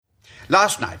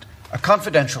Last night, a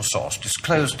confidential source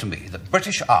disclosed to me that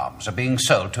British arms are being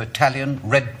sold to Italian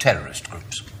red terrorist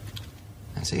groups.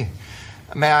 I see.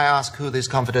 May I ask who this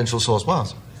confidential source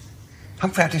was?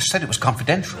 Humphrey, I just said it was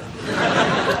confidential.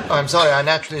 Oh, I'm sorry. I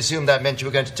naturally assumed that meant you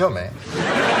were going to tell me.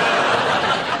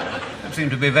 You seem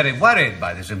to be very worried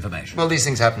by this information. Well, these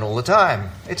things happen all the time.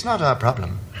 It's not our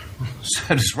problem.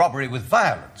 So does robbery with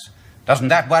violence. Doesn't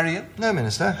that worry you? No,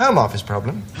 Minister. Home Office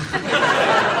problem.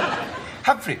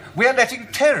 Humphrey, we're letting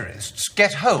terrorists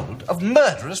get hold of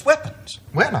murderous weapons.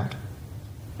 We're not.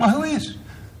 Well, who is?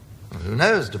 Well, who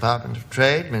knows? Department of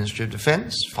Trade, Ministry of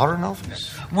Defence, Foreign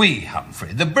Office. We,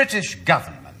 Humphrey, the British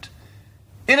government.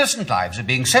 Innocent lives are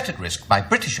being set at risk by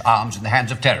British arms in the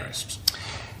hands of terrorists.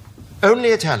 Only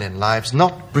Italian lives,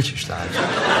 not British lives.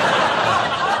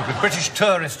 With British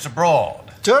tourists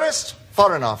abroad. Tourists?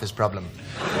 Foreign Office problem.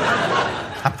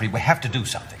 Humphrey, we have to do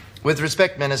something. With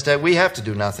respect, Minister, we have to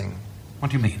do nothing. What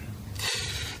do you mean?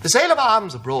 The sale of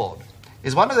arms abroad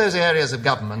is one of those areas of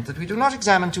government that we do not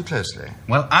examine too closely.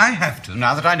 Well, I have to,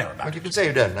 now that I know about But it. you can say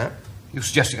you don't know. You're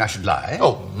suggesting I should lie?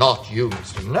 Oh, not you,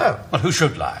 Mr. No. Well, who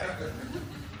should lie?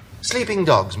 Sleeping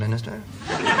dogs, Minister.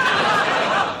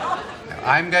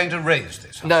 I'm going to raise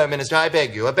this. No, Minister, I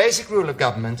beg you. A basic rule of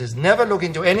government is never look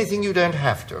into anything you don't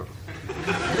have to.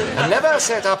 And never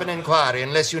set up an inquiry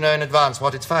unless you know in advance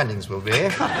what its findings will be.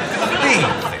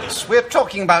 Believe this. We're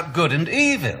talking about good and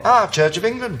evil. Our Church of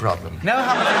England problem. No,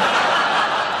 Humphrey.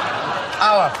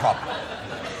 Our problem.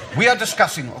 We are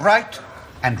discussing right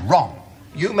and wrong.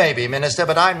 You may be, Minister,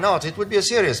 but I'm not. It would be a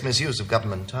serious misuse of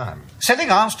government time.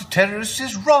 Selling arms to terrorists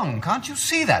is wrong. Can't you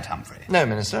see that, Humphrey? No,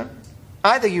 Minister.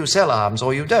 Either you sell arms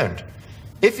or you don't.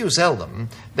 If you sell them,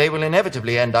 they will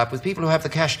inevitably end up with people who have the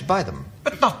cash to buy them.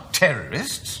 But not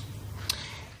terrorists.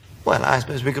 Well, I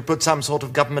suppose we could put some sort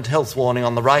of government health warning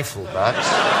on the rifle, but...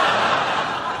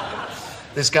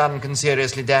 this gun can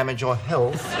seriously damage your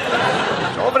health.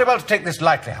 It's all very well to take this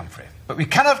lightly, Humphrey. But we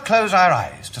cannot close our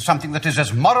eyes to something that is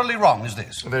as morally wrong as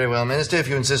this. Very well, Minister. If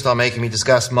you insist on making me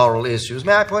discuss moral issues,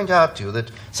 may I point out to you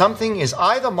that something is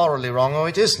either morally wrong or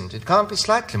it isn't. It can't be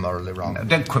slightly morally wrong. No,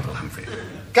 don't quibble, Humphrey.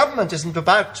 Government isn't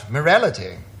about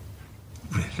morality.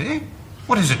 Really?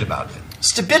 What is it about, then?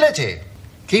 Stability.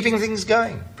 Keeping things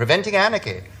going. Preventing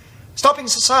anarchy. Stopping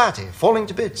society. Falling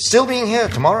to bits. Still being here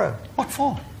tomorrow. What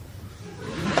for?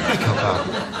 I beg your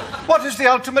pardon. What is the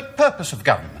ultimate purpose of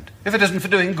government, if it isn't for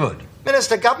doing good?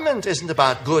 Minister, government isn't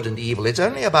about good and evil. It's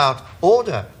only about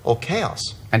order or chaos.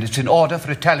 And it's in order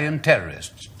for Italian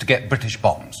terrorists to get British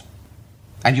bombs.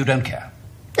 And you don't care.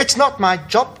 It's not my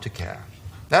job to care.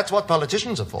 That's what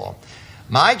politicians are for.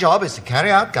 My job is to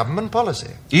carry out government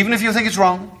policy. Even if you think it's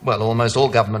wrong? Well, almost all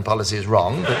government policy is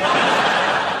wrong, but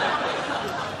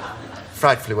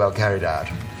frightfully well carried out.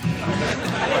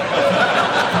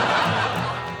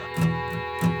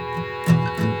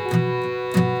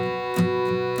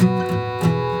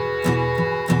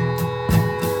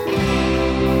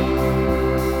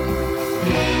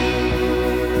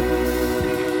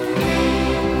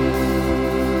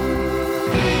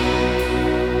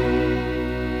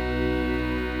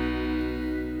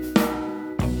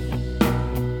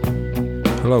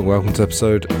 Hello, welcome to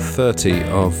episode 30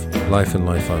 of Life and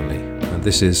Life Only, and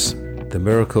this is The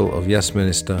Miracle of Yes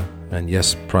Minister and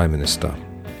Yes Prime Minister.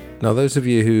 Now, those of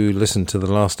you who listened to the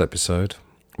last episode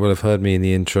will have heard me in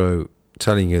the intro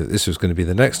telling you that this was going to be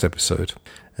the next episode,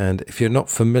 and if you're not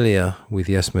familiar with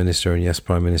Yes Minister and Yes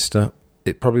Prime Minister,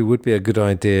 it probably would be a good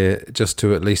idea just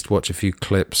to at least watch a few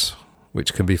clips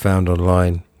which can be found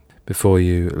online before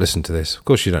you listen to this. Of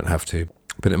course, you don't have to,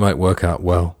 but it might work out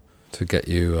well to get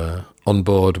you on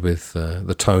board with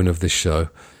the tone of this show.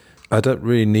 I don't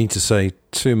really need to say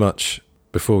too much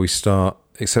before we start,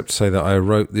 except to say that I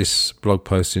wrote this blog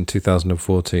post in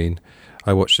 2014.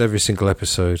 I watched every single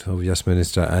episode of Yes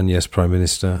Minister and Yes Prime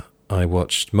Minister. I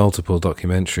watched multiple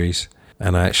documentaries,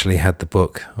 and I actually had the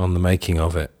book on the making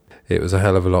of it. It was a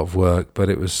hell of a lot of work, but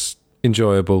it was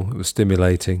enjoyable, it was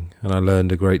stimulating, and I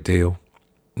learned a great deal.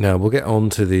 Now, we'll get on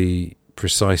to the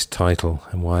precise title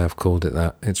and why I've called it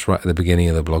that. It's right at the beginning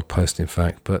of the blog post, in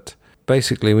fact. But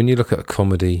basically, when you look at a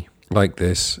comedy like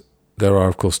this, there are,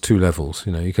 of course, two levels.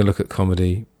 You know, you can look at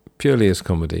comedy purely as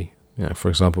comedy. You know, for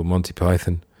example, Monty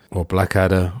Python or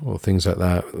Blackadder or things like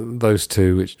that. Those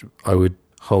two, which I would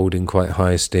hold in quite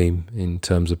high esteem in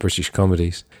terms of British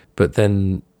comedies. But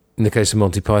then, in the case of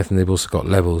Monty Python, they've also got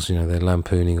levels. You know, they're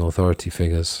lampooning authority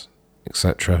figures,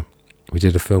 etc. We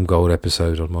did a Film Gold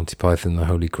episode on Monty Python, The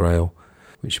Holy Grail,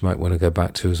 which you might want to go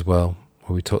back to as well,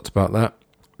 where we talked about that.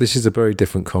 This is a very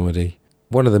different comedy.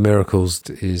 One of the miracles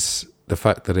is the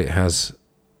fact that it has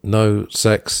no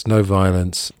sex, no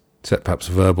violence, except perhaps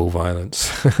verbal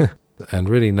violence. and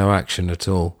really no action at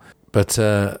all. But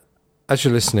as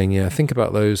you're listening, think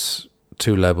about those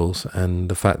two levels and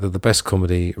the fact that the best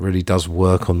comedy really does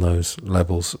work on those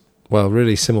levels, well,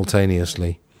 really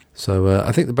simultaneously. So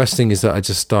I think the best thing is that I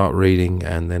just start reading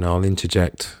and then I'll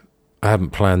interject. I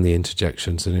haven't planned the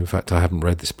interjections, and in fact I haven't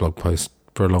read this blog post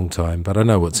for a long time, but I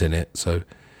know what's in it, so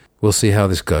we'll see how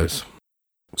this goes.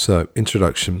 So,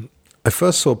 introduction. I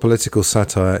first saw political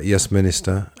satire Yes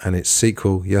Minister and its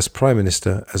sequel Yes Prime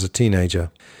Minister as a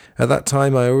teenager. At that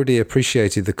time I already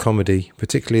appreciated the comedy,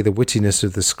 particularly the wittiness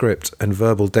of the script and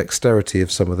verbal dexterity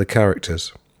of some of the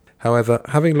characters. However,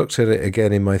 having looked at it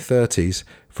again in my 30s,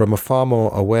 from a far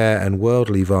more aware and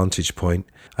worldly vantage point,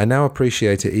 I now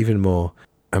appreciate it even more,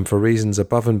 and for reasons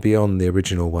above and beyond the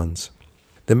original ones.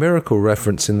 The miracle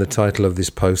reference in the title of this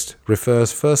post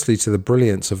refers firstly to the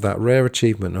brilliance of that rare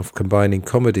achievement of combining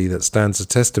comedy that stands the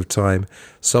test of time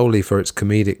solely for its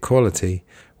comedic quality,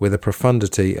 with a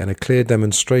profundity and a clear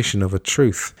demonstration of a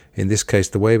truth, in this case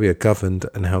the way we are governed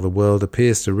and how the world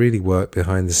appears to really work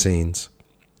behind the scenes.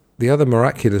 The other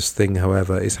miraculous thing,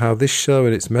 however, is how this show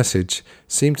and its message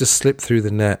seem to slip through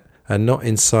the net and not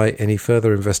incite any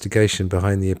further investigation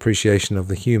behind the appreciation of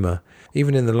the humour,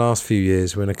 even in the last few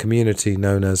years when a community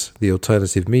known as the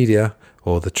alternative media,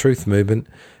 or the truth movement,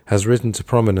 has risen to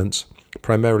prominence,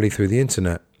 primarily through the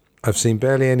internet. I've seen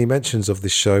barely any mentions of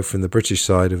this show from the British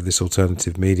side of this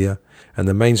alternative media, and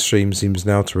the mainstream seems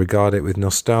now to regard it with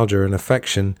nostalgia and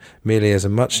affection merely as a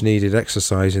much-needed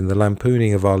exercise in the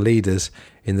lampooning of our leaders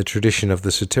in the tradition of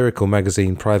the satirical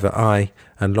magazine Private Eye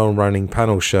and long-running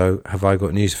panel show Have I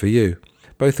Got News For You,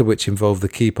 both of which involve the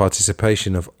key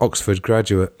participation of Oxford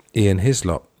graduate Ian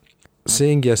Hislop.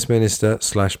 Seeing Yes Minister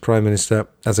 / Prime Minister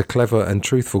as a clever and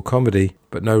truthful comedy,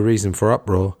 but no reason for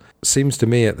uproar, seems to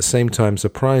me at the same time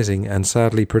surprising and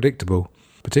sadly predictable,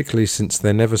 particularly since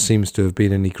there never seems to have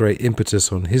been any great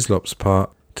impetus on Hislop's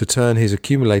part to turn his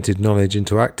accumulated knowledge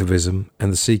into activism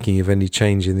and the seeking of any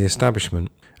change in the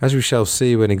establishment. As we shall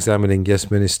see when examining Yes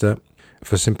Minister,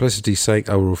 for simplicity's sake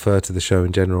I will refer to the show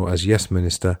in general as Yes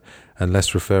Minister, and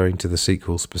less referring to the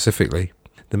sequel specifically.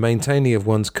 The maintaining of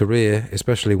one's career,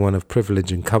 especially one of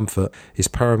privilege and comfort, is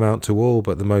paramount to all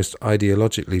but the most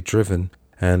ideologically driven,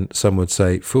 and some would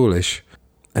say foolish,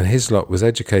 and Hislop was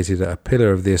educated at a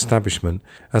pillar of the establishment,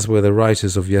 as were the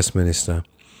writers of Yes Minister.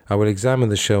 I will examine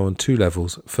the show on two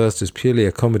levels, first as purely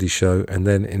a comedy show and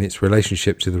then in its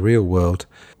relationship to the real world,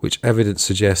 which evidence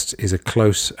suggests is a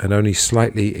close and only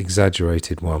slightly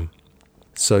exaggerated one.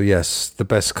 So yes, the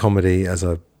best comedy, as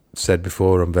I've said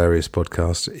before on various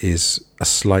podcasts, is a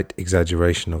slight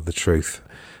exaggeration of the truth.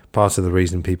 Part of the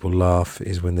reason people laugh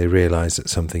is when they realise that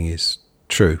something is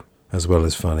true as well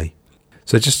as funny.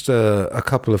 So just a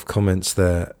couple of comments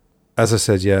there. As I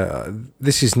said,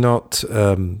 this is not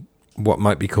what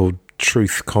might be called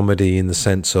truth comedy in the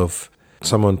sense of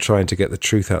someone trying to get the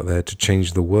truth out there to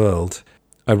change the world.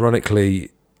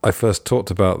 Ironically, I first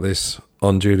talked about this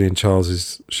on Julian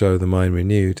Charles's show The Mind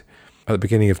Renewed at the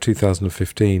beginning of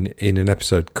 2015 in an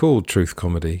episode called Truth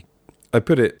Comedy. I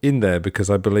put it in there because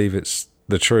I believe it's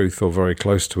the truth or very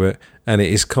close to it, and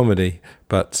it is comedy,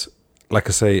 but like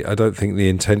I say, I don't think the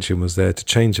intention was there to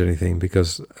change anything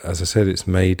because, as I said, it's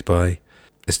made by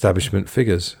establishment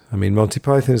figures. I mean, Monty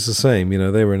Python is the same.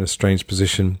 They were in a strange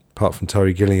position, apart from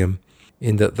Terry Gilliam,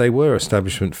 in that they were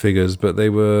establishment figures, but they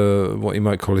were what you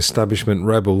might call establishment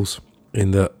rebels,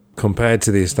 in that compared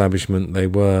to the establishment, they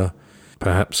were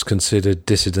perhaps considered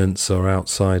dissidents or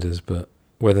outsiders, but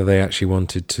whether they actually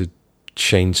wanted to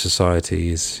change society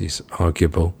is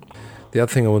arguable. The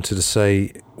other thing I wanted to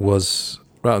say was,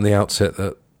 right on the outset,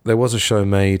 that there was a show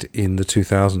made in the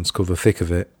 2000s called The Thick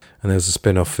of It, and there was a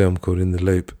spin-off film called In the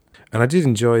Loop. And I did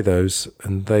enjoy those,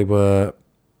 and they were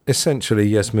essentially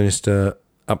Yes Minister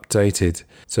updated.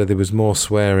 So there was more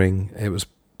swearing. It was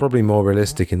probably more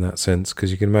realistic in that sense,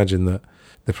 because you can imagine that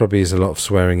there probably is a lot of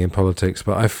swearing in politics.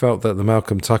 But I felt that the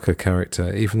Malcolm Tucker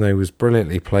character, even though he was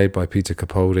brilliantly played by Peter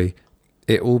Capaldi,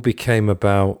 it all became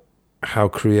about how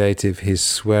creative his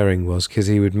swearing was, because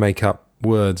he would make up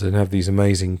words and have these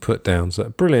amazing put-downs that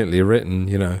are brilliantly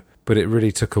written, but it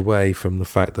really took away from the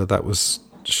fact that that was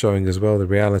showing as well the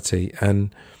reality.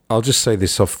 And I'll just say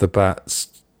this off the bat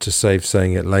to save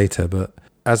saying it later, but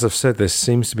as I've said, there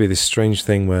seems to be this strange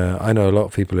thing where I know a lot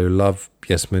of people who love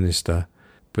Yes Minister,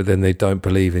 but then they don't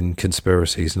believe in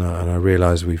conspiracies, and I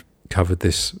realise we've covered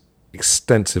this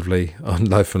extensively on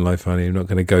Life and Life Only. I'm not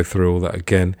going to go through all that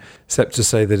again, except to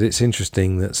say that it's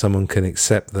interesting that someone can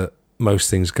accept that most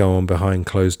things go on behind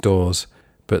closed doors,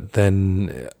 but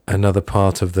then another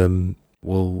part of them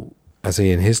will, as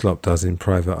Ian Hislop does in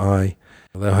Private Eye,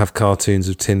 they'll have cartoons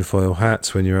of tinfoil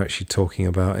hats when you're actually talking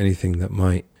about anything that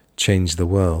might change the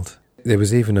world. There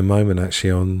was even a moment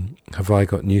actually on Have I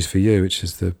Got News For You, which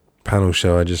is the panel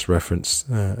show I just referenced.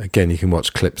 Again, you can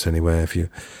watch clips anywhere if you're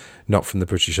not from the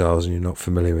British Isles and you're not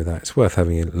familiar with that. It's worth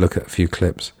having a look at a few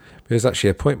clips. There's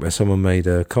actually a point where someone made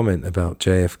a comment about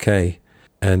JFK,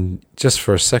 and just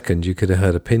for a second you could have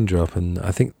heard a pin drop, and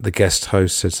I think the guest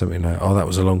host said something like, "Oh, that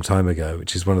was a long time ago,"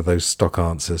 which is one of those stock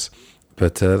answers.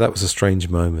 But that was a strange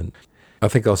moment. I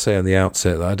think I'll say on the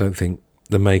outset that I don't think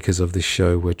the makers of this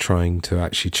show were trying to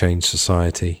actually change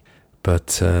society,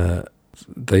 but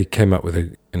they came up with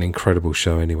an incredible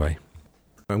show anyway.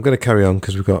 I'm going to carry on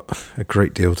because we've got a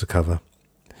great deal to cover.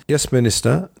 Yes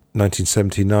Minister,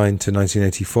 1979 to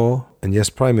 1984, and Yes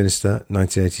Prime Minister,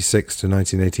 1986 to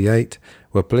 1988,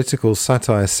 were political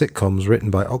satire sitcoms written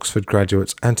by Oxford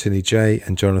graduates Anthony Jay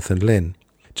and Jonathan Lynn.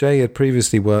 Jay had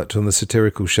previously worked on the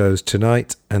satirical shows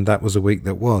Tonight and That Was a Week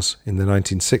That Was in the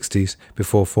 1960s,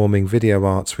 before forming Video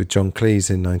Arts with John Cleese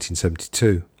in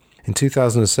 1972. In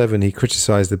 2007, he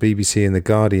criticised the BBC and The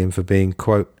Guardian for being,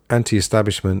 quote,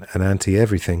 anti-establishment and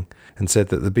anti-everything, and said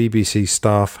that the BBC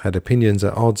staff had opinions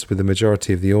at odds with the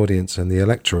majority of the audience and the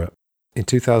electorate. In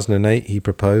 2008, he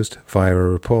proposed, via a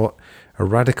report, a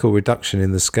radical reduction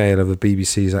in the scale of the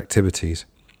BBC's activities.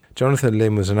 Jonathan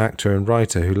Lynn was an actor and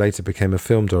writer who later became a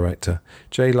film director.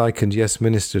 Jay likened Yes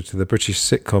Minister to the British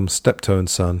sitcom Steptoe and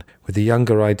Son, with the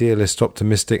younger idealist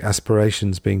optimistic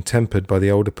aspirations being tempered by the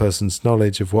older person's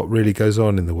knowledge of what really goes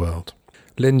on in the world.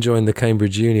 Lynn joined the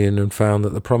Cambridge Union and found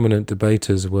that the prominent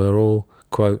debaters were all,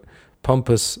 quote,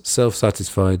 pompous,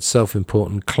 self-satisfied,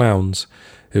 self-important clowns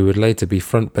who would later be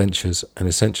frontbenchers and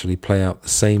essentially play out the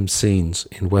same scenes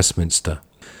in Westminster.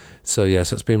 So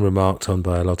yes, it's been remarked on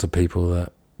by a lot of people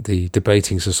that the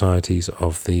debating societies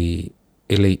of the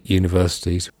elite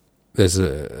universities, there's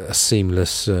a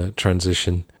seamless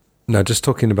transition. Now, just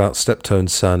talking about Steptoe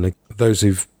and Son, those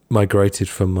who've migrated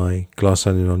from my Glass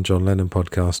Onion on John Lennon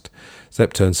podcast,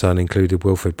 Steptoe and Son included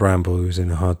Wilfred Bramble, who was in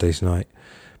A Hard Day's Night.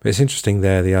 But it's interesting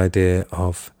there, the idea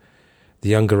of the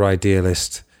younger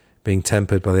idealist being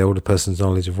tempered by the older person's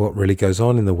knowledge of what really goes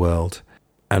on in the world,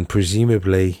 and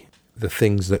presumably the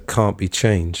things that can't be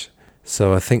changed.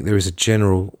 So I think there is a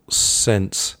general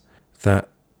sense that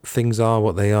things are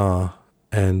what they are,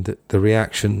 and the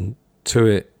reaction to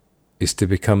it is to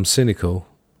become cynical.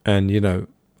 And, you know,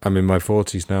 I'm in my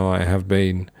 40s now. I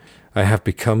have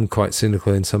become quite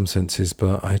cynical in some senses,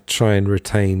 but I try and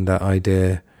retain that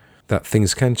idea that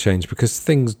things can change, because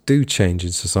things do change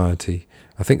in society.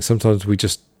 I think sometimes we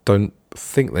just don't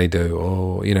think they do,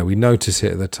 or, you know, we notice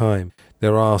it at the time.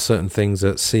 There are certain things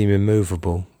that seem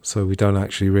immovable, so we don't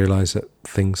actually realise that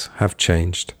things have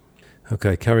changed.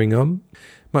 Okay, carrying on.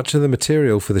 Much of the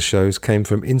material for the shows came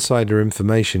from insider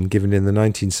information given in the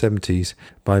 1970s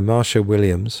by Marsha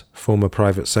Williams, former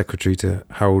private secretary to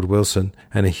Harold Wilson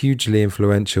and a hugely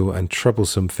influential and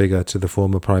troublesome figure to the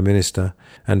former Prime Minister,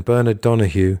 and Bernard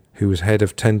Donahue, who was head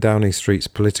of 10 Downing Street's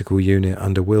political unit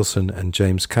under Wilson and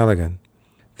James Callaghan.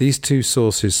 These two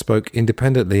sources spoke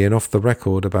independently and off the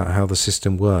record about how the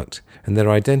system worked, and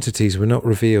their identities were not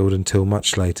revealed until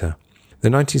much later. The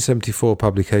 1974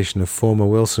 publication of former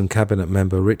Wilson cabinet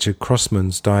member Richard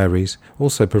Crossman's diaries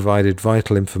also provided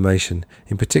vital information,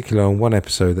 in particular on one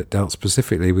episode that dealt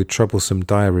specifically with troublesome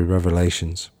diary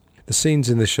revelations. The scenes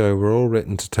in the show were all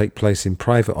written to take place in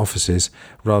private offices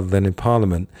rather than in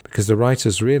Parliament, because the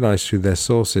writers realised through their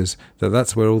sources that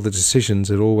that's where all the decisions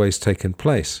had always taken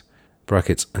place,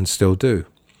 brackets, and still do.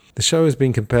 The show has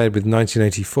been compared with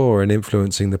 1984 in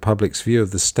influencing the public's view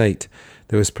of the state.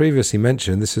 Though, as previously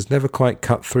mentioned, this has never quite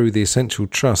cut through the essential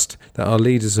trust that our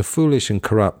leaders are foolish and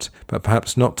corrupt, but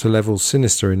perhaps not to levels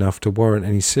sinister enough to warrant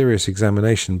any serious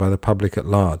examination by the public at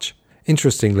large.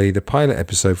 Interestingly, the pilot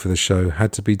episode for the show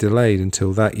had to be delayed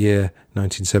until that year,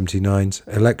 1979's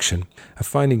election, a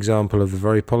fine example of the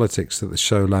very politics that the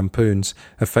show lampoons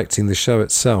affecting the show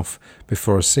itself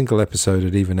before a single episode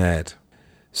had even aired.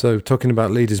 So, talking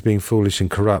about leaders being foolish and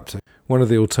corrupt, one of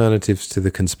the alternatives to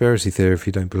the conspiracy theory, if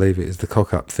you don't believe it, is the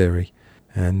cock-up theory.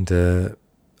 And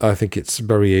I think it's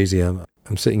very easy. I'm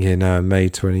sitting here now in May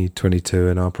 2022,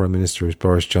 and our Prime Minister is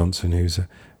Boris Johnson, who's a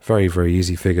very, very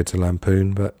easy figure to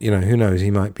lampoon. But, you know, who knows?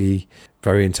 He might be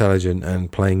very intelligent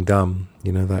and playing dumb.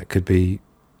 You know, that could be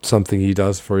something he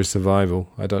does for his survival.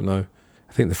 I don't know.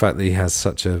 I think the fact that he has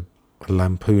such a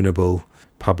lampoonable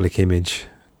public image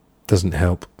doesn't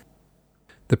help.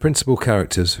 The principal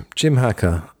characters: Jim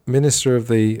Hacker, Minister of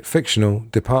the fictional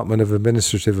Department of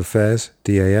Administrative Affairs,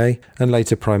 DAA, and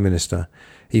later Prime Minister.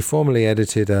 He formerly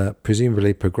edited a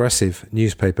presumably progressive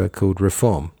newspaper called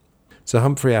Reform. Sir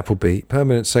Humphrey Appleby,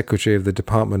 Permanent Secretary of the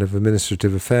Department of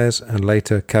Administrative Affairs and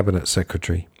later Cabinet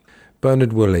Secretary.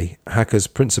 Bernard Woolley, Hacker's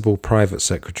principal private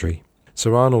secretary.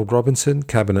 Sir Arnold Robinson,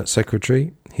 cabinet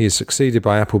secretary. He is succeeded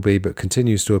by Appleby but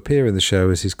continues to appear in the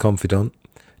show as his confidant.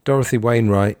 Dorothy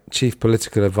Wainwright, chief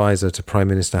political advisor to Prime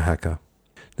Minister Hacker.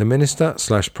 The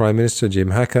Minister/Prime Minister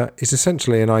Jim Hacker is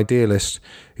essentially an idealist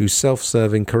whose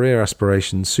self-serving career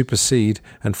aspirations supersede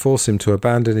and force him to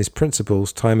abandon his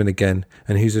principles time and again,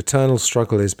 and whose eternal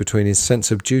struggle is between his sense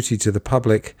of duty to the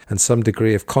public and some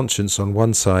degree of conscience on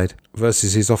one side,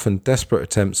 versus his often desperate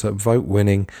attempts at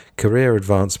vote-winning, career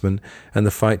advancement, and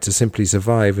the fight to simply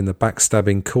survive in the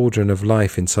backstabbing cauldron of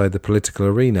life inside the political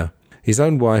arena. His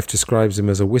own wife describes him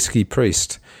as a whiskey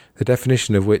priest, the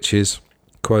definition of which is,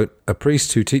 quote, a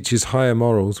priest who teaches higher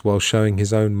morals while showing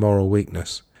his own moral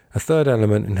weakness. A third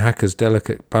element in Hacker's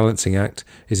delicate balancing act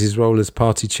is his role as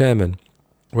party chairman,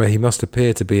 where he must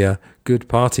appear to be a good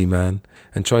party man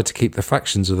and try to keep the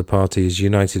factions of the party as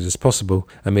united as possible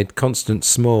amid constant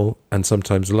small and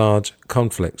sometimes large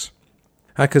conflicts.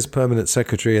 Hacker's permanent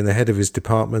secretary and the head of his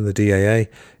department, the DAA,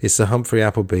 is Sir Humphrey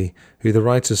Appleby, who the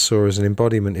writers saw as an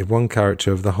embodiment in one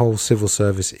character of the whole civil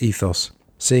service ethos,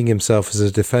 seeing himself as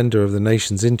a defender of the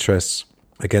nation's interests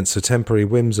against the temporary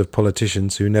whims of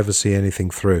politicians who never see anything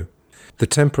through. The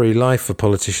temporary life of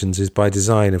politicians is by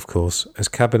design, of course, as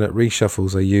cabinet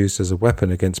reshuffles are used as a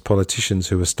weapon against politicians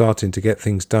who are starting to get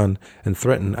things done and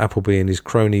threaten Appleby and his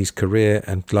cronies' career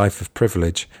and life of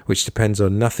privilege, which depends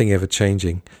on nothing ever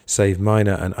changing, save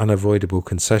minor and unavoidable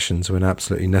concessions when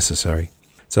absolutely necessary.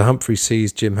 Sir Humphrey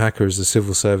sees Jim Hacker as the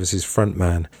civil service's front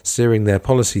man, steering their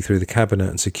policy through the cabinet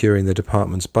and securing the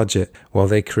department's budget, while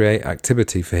they create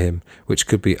activity for him, which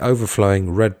could be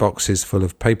overflowing red boxes full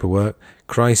of paperwork,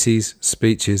 crises,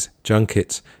 speeches,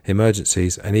 junkets,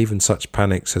 emergencies, and even such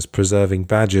panics as preserving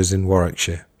badgers in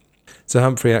Warwickshire. Sir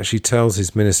Humphrey actually tells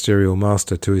his ministerial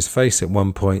master to his face at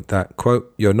one point that,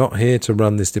 quote, you're not here to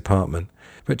run this department,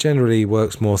 but generally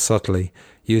works more subtly,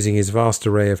 using his vast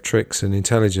array of tricks and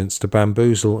intelligence to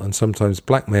bamboozle and sometimes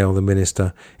blackmail the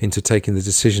minister into taking the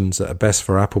decisions that are best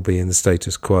for Appleby and the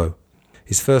status quo.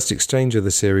 His first exchange of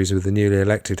the series with the newly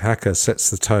elected Hacker sets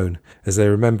the tone, as they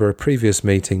remember a previous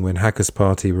meeting when Hacker's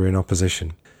party were in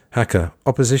opposition. Hacker,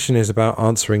 opposition is about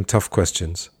answering tough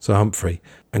questions, Sir Humphrey,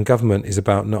 and government is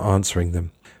about not answering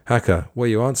them. Hacker, were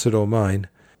you answered or mine?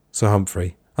 Sir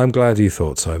Humphrey, I'm glad you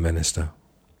thought so, Minister.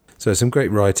 So some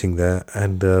great writing there,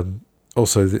 and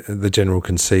also the general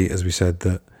conceit, as we said,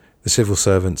 that the civil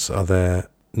servants are there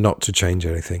not to change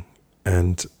anything.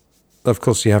 And of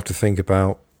course you have to think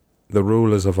about the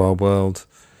rulers of our world,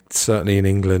 certainly in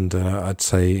England, and I'd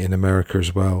say in America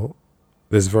as well.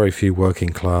 There's very few working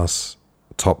class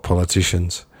top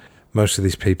politicians. Most of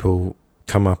these people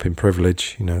come up in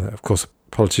privilege. You know, of course, a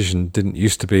politician didn't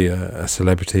used to be a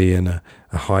celebrity and a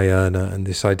high earner, and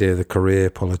this idea of the career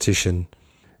politician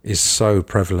is so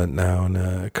prevalent now, and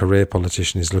a career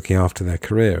politician is looking after their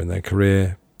career, and their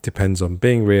career depends on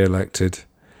being re-elected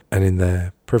and in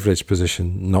their privileged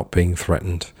position not being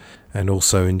threatened. And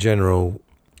also in general,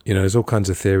 you know, there's all kinds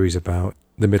of theories about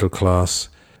the middle class,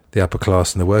 the upper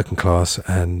class and the working class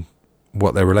and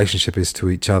what their relationship is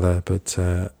to each other. But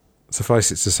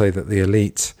suffice it to say that the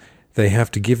elite, they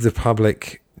have to give the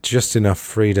public just enough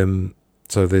freedom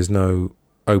so there's no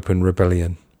open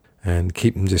rebellion, and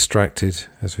keep them distracted,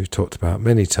 as we've talked about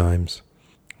many times,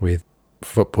 with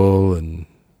football and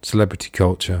celebrity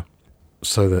culture,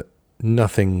 so that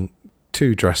nothing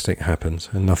too drastic happens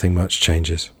and nothing much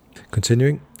changes.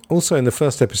 Continuing, also in the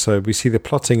first episode we see the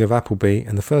plotting of Appleby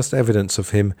and the first evidence of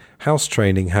him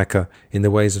house-training Hacker in the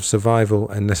ways of survival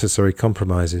and necessary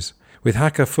compromises. With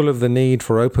Hacker full of the need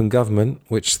for open government,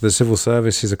 which the civil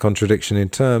service is a contradiction in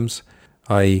terms,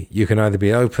 i.e. you can either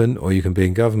be open or you can be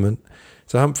in government,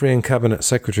 Sir Humphrey and Cabinet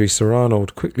Secretary Sir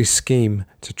Arnold quickly scheme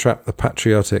to trap the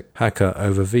patriotic Hacker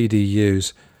over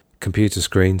VDU's computer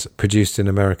screens produced in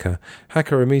America.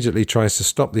 Hacker immediately tries to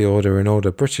stop the order and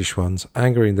order British ones,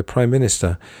 angering the Prime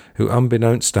Minister, who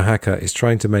unbeknownst to Hacker is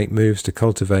trying to make moves to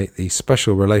cultivate the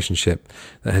special relationship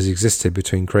that has existed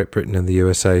between Great Britain and the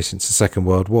USA since the Second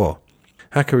World War.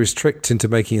 Hacker is tricked into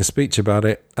making a speech about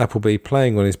it, Appleby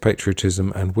playing on his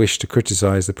patriotism and wish to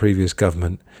criticise the previous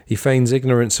government. He feigns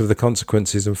ignorance of the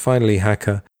consequences, and finally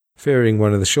Hacker, fearing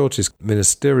one of the shortest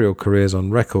ministerial careers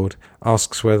on record,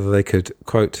 asks whether they could,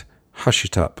 quote, hush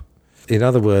it up. In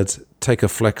other words, take a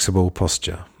flexible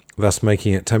posture, thus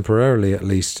making it temporarily at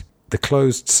least the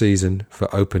closed season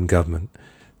for open government.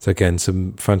 So again,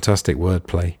 some fantastic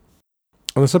wordplay.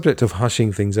 On the subject of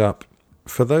hushing things up,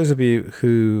 for those of you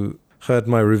who heard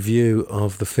my review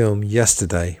of the film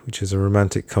Yesterday, which is a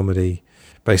romantic comedy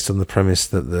based on the premise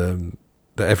that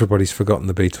everybody's forgotten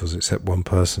the Beatles except one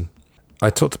person, I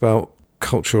talked about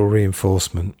cultural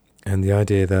reinforcement and the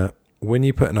idea that when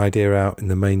you put an idea out in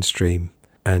the mainstream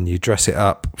and you dress it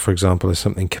up, for example, as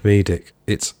something comedic,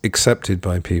 it's accepted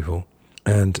by people.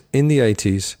 And in the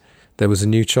 80s, there was a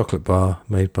new chocolate bar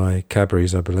made by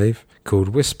Cadbury's, I believe, called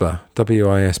Whisper,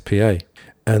 W-I-S-P-A.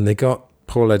 And they got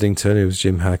Paul Eddington, who was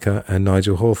Jim Hacker, and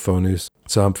Nigel Hawthorne, who's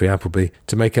Sir Humphrey Appleby,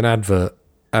 to make an advert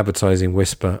advertising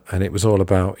Whisper. And it was all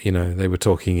about, they were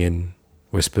talking in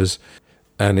whispers.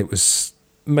 And it was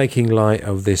making light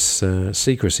of this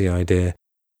secrecy idea.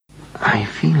 I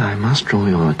feel I must draw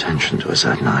your attention to a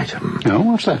certain item. Oh,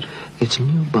 what's that? It's a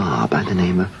new bar by the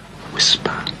name of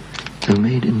Whisper. They're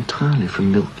made entirely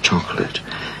from milk chocolate.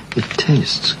 It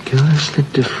tastes curiously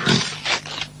different.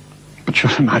 But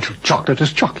surely magic chocolate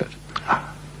is chocolate.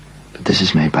 But this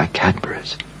is made by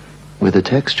Cadbury's, with a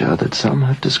texture that some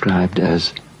have described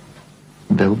as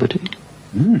velvety.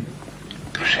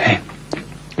 Say,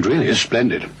 it really is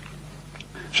splendid.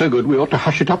 So good we ought to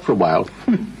hush it up for a while.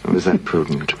 Was that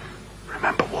prudent?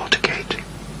 Remember Watergate.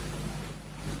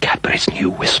 Cadbury's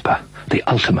new Whisper, the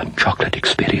ultimate chocolate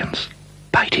experience.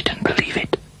 Bite it and believe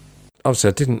it. Obviously,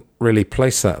 I didn't really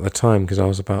place that at the time because I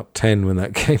was about 10 when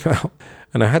that came out.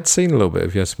 And I had seen a little bit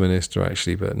of Yes Minister,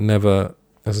 actually, but never,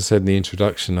 as I said in the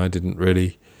introduction, I didn't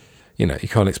really, you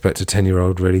can't expect a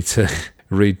 10-year-old really to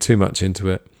read too much into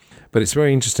it. But it's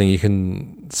very interesting. You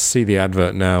can see the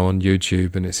advert now on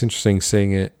YouTube, and it's interesting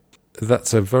seeing it.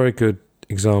 That's a very good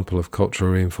example of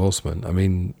cultural reinforcement. I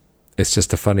mean, it's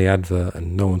just a funny advert,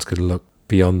 and no one's going to look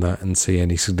beyond that and see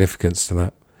any significance to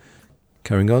that.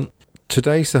 Carrying on.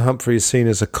 Today, Sir Humphrey is seen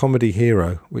as a comedy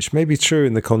hero, which may be true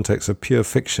in the context of pure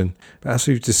fiction, but as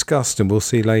we've discussed and we'll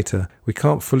see later, we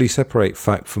can't fully separate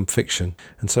fact from fiction,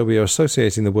 and so we are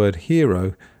associating the word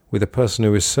hero with a person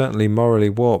who is certainly morally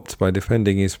warped by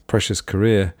defending his precious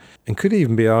career, and could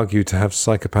even be argued to have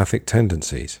psychopathic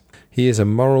tendencies. He is a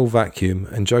moral vacuum,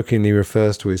 and jokingly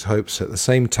refers to his hopes that the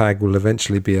same tag will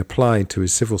eventually be applied to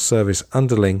his civil service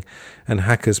underling and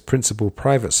Hacker's principal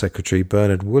private secretary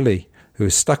Bernard Woolley, who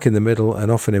is stuck in the middle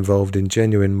and often involved in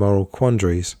genuine moral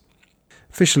quandaries.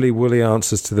 Officially, Woolley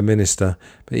answers to the minister,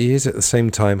 but he is at the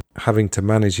same time having to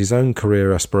manage his own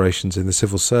career aspirations in the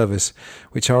civil service,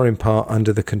 which are in part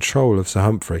under the control of Sir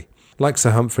Humphrey. Like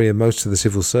Sir Humphrey and most of the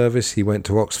civil service, he went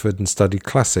to Oxford and studied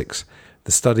classics,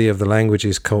 the study of the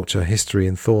languages, culture, history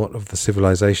and thought of the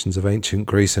civilizations of ancient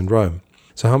Greece and Rome.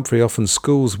 Sir Humphrey often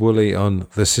schools Woolley on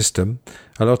the system,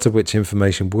 a lot of which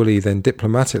information Woolley then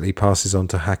diplomatically passes on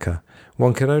to Hacker.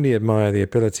 One can only admire the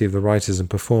ability of the writers and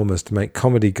performers to make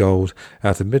comedy gold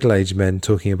out of middle-aged men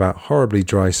talking about horribly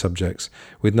dry subjects,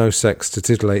 with no sex to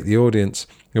titillate the audience,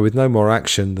 and with no more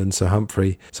action than Sir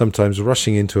Humphrey, sometimes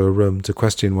rushing into a room to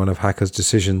question one of Hacker's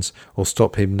decisions or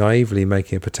stop him naively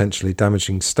making a potentially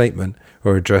damaging statement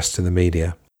or address to the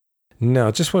media. Now,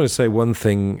 I just want to say one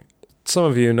thing. Some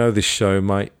of you who know this show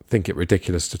might think it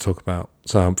ridiculous to talk about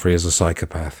Sir Humphrey as a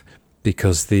psychopath,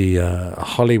 because the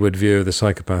Hollywood view of the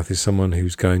psychopath is someone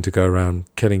who's going to go around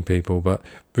killing people. But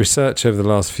research over the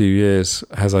last few years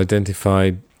has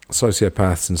identified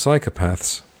sociopaths and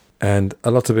psychopaths, and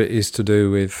a lot of it is to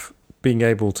do with being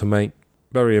able to make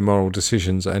very immoral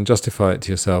decisions and justify it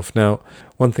to yourself. Now,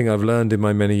 one thing I've learned in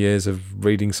my many years of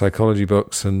reading psychology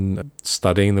books and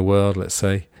studying the world, let's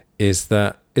say, is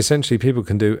that essentially people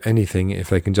can do anything if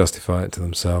they can justify it to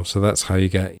themselves. So that's how you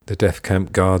get the death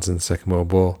camp guards in the Second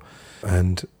World War.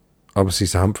 And obviously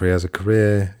Sir Humphrey has a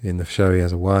career. In the show he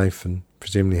has a wife and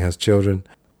presumably has children.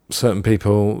 Certain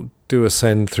people do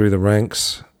ascend through the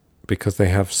ranks because they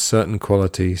have certain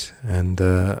qualities, and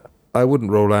I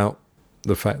wouldn't rule out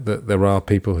the fact that there are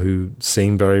people who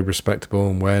seem very respectable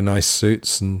and wear nice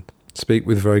suits and speak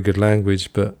with very good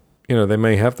language, but they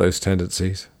may have those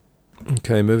tendencies.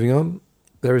 Okay, moving on.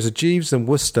 There is a Jeeves and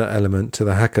Worcester element to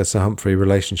the Hacker-Sir Humphrey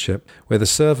relationship, where the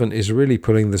servant is really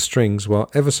pulling the strings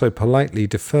while ever so politely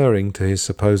deferring to his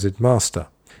supposed master.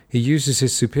 He uses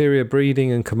his superior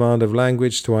breeding and command of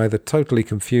language to either totally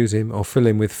confuse him or fill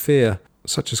him with fear,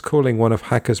 such as calling one of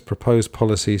Hacker's proposed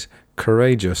policies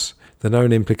courageous, the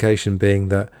known implication being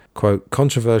that, quote,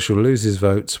 controversial loses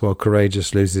votes while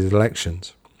courageous loses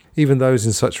elections. Even those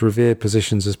in such revered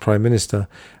positions as Prime Minister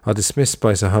are dismissed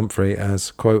by Sir Humphrey as,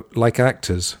 quote, like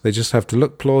actors. They just have to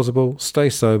look plausible, stay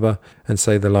sober, and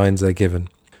say the lines they're given.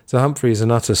 Sir Humphrey is an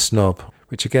utter snob,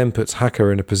 which again puts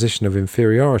Hacker in a position of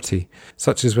inferiority,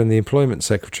 such as when the Employment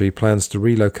Secretary plans to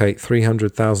relocate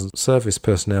 300,000 service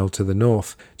personnel to the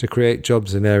north to create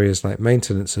jobs in areas like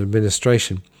maintenance and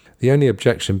administration, the only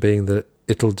objection being that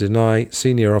it'll deny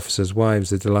senior officers'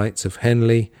 wives the delights of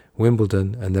Henley,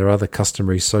 Wimbledon and their other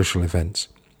customary social events.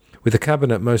 With the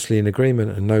Cabinet mostly in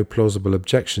agreement and no plausible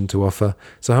objection to offer,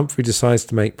 Sir Humphrey decides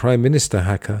to make Prime Minister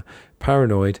Hacker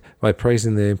paranoid by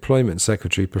praising the employment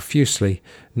secretary profusely,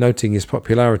 noting his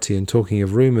popularity and talking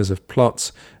of rumours of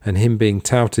plots and him being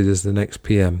touted as the next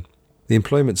PM. The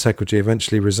employment secretary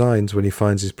eventually resigns when he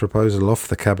finds his proposal off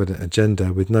the cabinet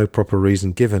agenda with no proper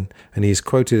reason given, and he is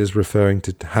quoted as referring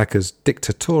to Hacker's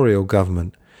dictatorial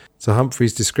government. Sir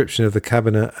Humphrey's description of the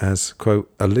cabinet as, quote,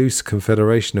 a loose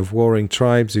confederation of warring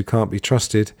tribes who can't be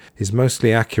trusted is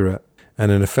mostly accurate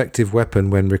and an effective weapon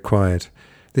when required.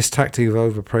 This tactic of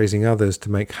overpraising others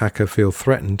to make Hacker feel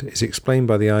threatened is explained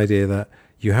by the idea that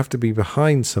you have to be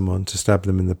behind someone to stab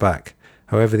them in the back.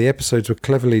 However, the episodes were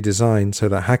cleverly designed so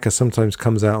that Hacker sometimes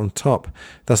comes out on top,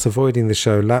 thus avoiding the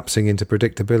show lapsing into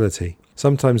predictability.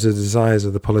 Sometimes the desires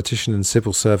of the politician and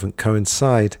civil servant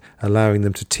coincide, allowing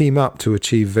them to team up to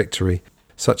achieve victory,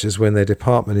 such as when their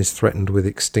department is threatened with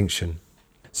extinction.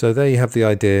 So there you have the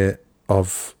idea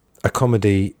of a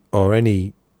comedy or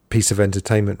any piece of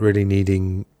entertainment really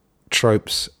needing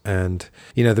tropes, and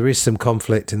there is some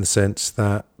conflict in the sense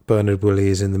that Bernard Woolley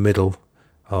is in the middle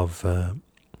of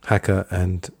Hacker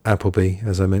and Appleby,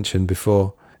 as I mentioned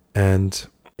before, and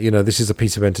this is a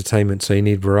piece of entertainment, so you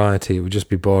need variety. It would just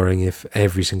be boring if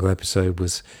every single episode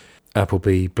was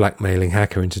Appleby blackmailing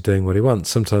Hacker into doing what he wants.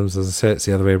 Sometimes, as I say, it's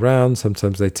the other way around.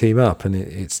 Sometimes they team up, and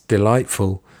it's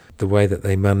delightful the way that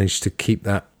they manage to keep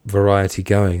that variety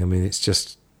going. I mean, it's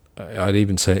just, I'd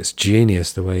even say it's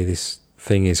genius the way this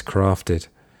thing is crafted.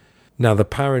 Now, the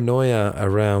paranoia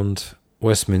around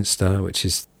Westminster, which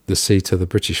is the seat of the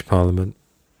British Parliament,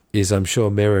 is, I'm sure,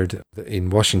 mirrored in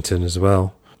Washington as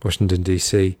well, Washington,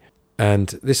 D.C. And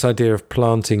this idea of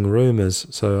planting rumours.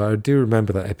 So I do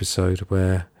remember that episode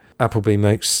where Appleby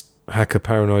makes Hacker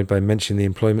paranoid by mentioning the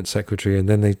employment secretary, and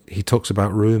then he talks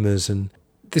about rumours, and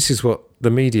this is what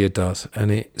the media does,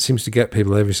 and it seems to get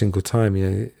people every single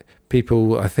time.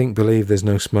 People, I think, believe there's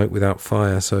no smoke without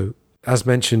fire. So as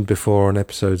mentioned before on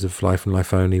episodes of Life and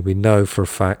Life Only, we know for a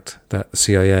fact that the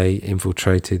CIA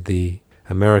infiltrated the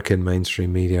American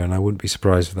mainstream media, and I wouldn't be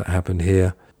surprised if that happened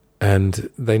here. And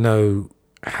they know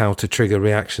how to trigger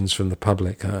reactions from the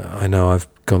public. I know I've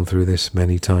gone through this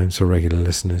many times for regular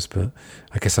listeners, but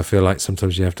I guess I feel like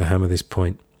sometimes you have to hammer this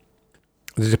point.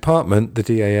 The department, the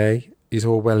DAA, is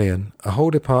Orwellian, a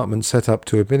whole department set up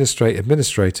to administrate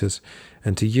administrators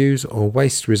and to use or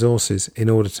waste resources in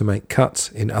order to make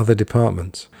cuts in other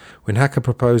departments. When Hacker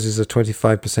proposes a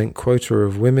 25% quota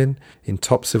of women in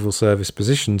top civil service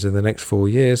positions in the next 4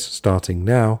 years, starting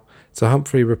now, Sir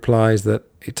Humphrey replies that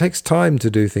it takes time to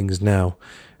do things now,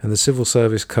 and the civil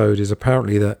service code is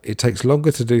apparently that it takes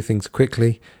longer to do things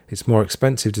quickly, it's more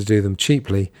expensive to do them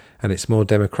cheaply, and it's more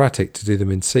democratic to do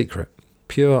them in secret.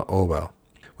 Pure Orwell.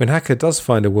 When Hacker does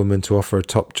find a woman to offer a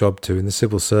top job to in the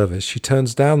civil service, she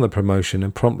turns down the promotion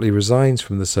and promptly resigns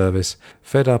from the service,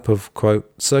 fed up of,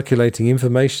 quote, circulating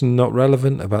information not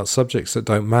relevant about subjects that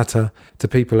don't matter to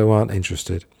people who aren't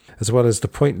interested, as well as the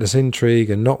pointless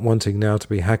intrigue and not wanting now to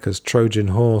be Hacker's Trojan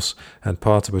horse and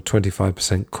part of a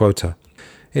 25% quota.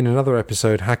 In another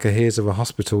episode, Hacker hears of a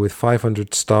hospital with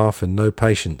 500 staff and no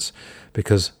patients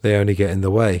because they only get in the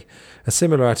way. A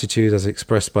similar attitude as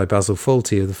expressed by Basil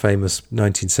Fawlty of the famous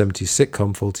 1970s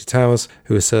sitcom Fawlty Towers,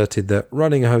 who asserted that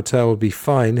running a hotel would be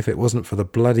fine if it wasn't for the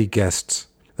bloody guests.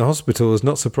 The hospital has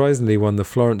not surprisingly won the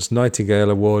Florence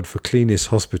Nightingale Award for cleanest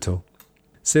hospital.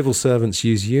 Civil servants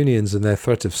use unions and their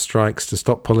threat of strikes to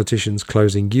stop politicians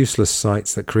closing useless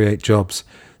sites that create jobs,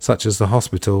 such as the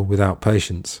hospital without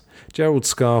patients. Gerald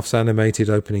Scarfe's animated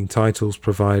opening titles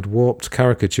provide warped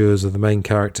caricatures of the main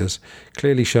characters,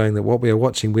 clearly showing that what we are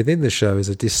watching within the show is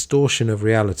a distortion of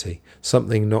reality,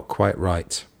 something not quite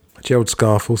right. Gerald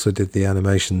Scarfe also did the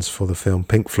animations for the film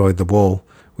Pink Floyd The Wall,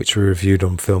 which we reviewed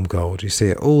on Film Gold. You see,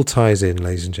 it all ties in,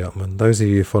 ladies and gentlemen. Those of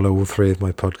you who follow all three of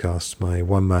my podcasts, my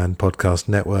one-man podcast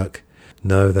network,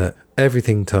 know that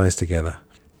everything ties together.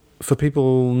 For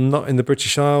people not in the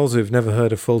British Isles who've never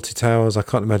heard of Fawlty Towers, I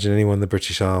can't imagine anyone in the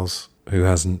British Isles who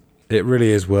hasn't. It really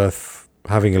is worth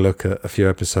having a look at a few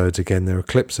episodes. Again, there are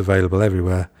clips available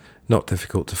everywhere, not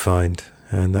difficult to find,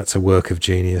 and that's a work of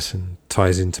genius and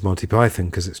ties into Monty Python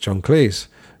because it's John Cleese,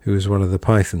 who is one of the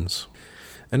Pythons.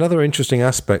 Another interesting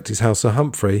aspect is how Sir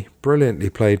Humphrey,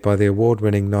 brilliantly played by the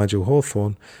award-winning Nigel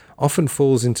Hawthorne, often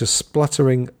falls into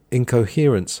spluttering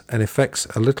incoherence and affects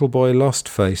a little boy lost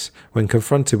face when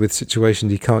confronted with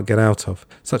situations he can't get out of,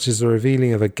 such as the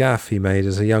revealing of a gaffe he made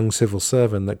as a young civil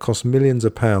servant that cost millions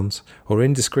of pounds, or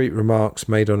indiscreet remarks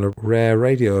made on a rare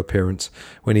radio appearance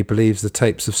when he believes the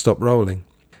tapes have stopped rolling.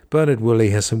 Bernard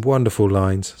Woolley has some wonderful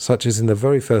lines, such as in the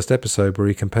very first episode where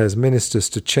he compares ministers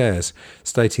to chairs,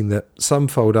 stating that some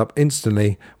fold up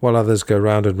instantly while others go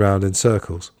round and round in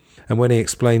circles. And when he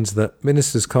explains that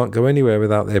ministers can't go anywhere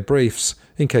without their briefs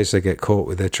in case they get caught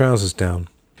with their trousers down.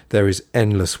 There is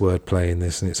endless wordplay in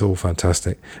this, and it's all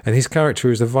fantastic. And his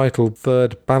character is a vital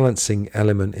third balancing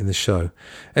element in the show.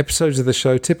 Episodes of the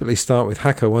show typically start with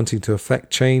Hacker wanting to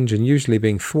effect change and usually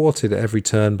being thwarted at every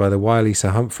turn by the wily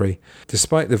Sir Humphrey,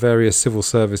 despite the various civil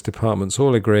service departments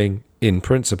all agreeing, in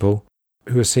principle,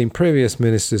 who has seen previous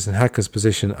ministers in Hacker's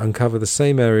position uncover the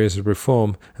same areas of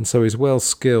reform, and so is well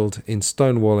skilled in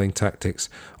stonewalling tactics,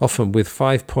 often with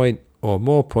 5-point or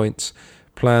more points,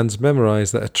 plans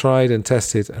memorised that are tried and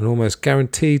tested and almost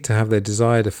guaranteed to have their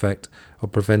desired effect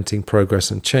of preventing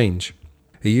progress and change.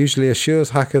 He usually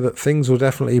assures Hacker that things will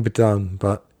definitely be done,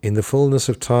 but in the fullness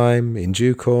of time, in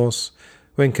due course,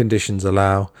 when conditions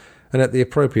allow, and at the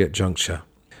appropriate juncture.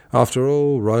 After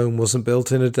all, Rome wasn't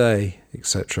built in a day,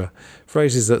 etc.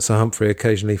 Phrases that Sir Humphrey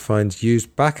occasionally finds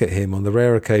used back at him on the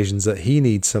rare occasions that he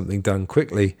needs something done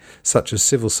quickly, such as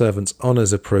civil servants'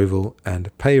 honours approval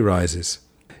and pay rises.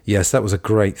 Yes, that was a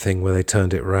great thing where they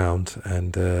turned it round,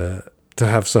 and to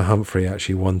have Sir Humphrey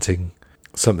actually wanting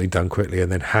something done quickly,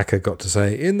 and then Hacker got to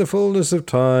say, in the fullness of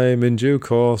time, in due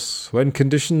course, when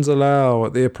conditions allow,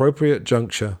 at the appropriate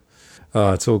juncture.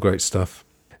 It's all great stuff.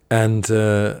 And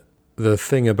the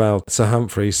thing about Sir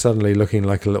Humphrey suddenly looking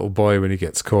like a little boy when he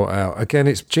gets caught out, again,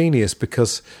 it's genius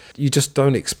because you just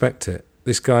don't expect it.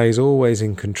 This guy is always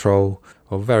in control,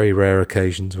 on very rare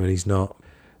occasions when he's not.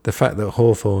 The fact that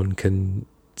Hawthorne can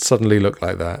suddenly look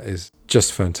like that is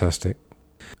just fantastic.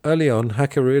 Early on,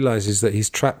 Hacker realises that he's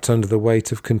trapped under the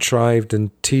weight of contrived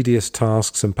and tedious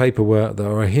tasks and paperwork that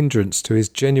are a hindrance to his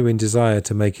genuine desire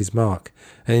to make his mark,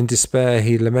 and in despair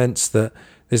he laments that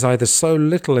there's either so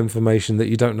little information that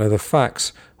you don't know the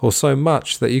facts, or so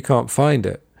much that you can't find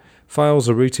it. Files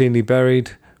are routinely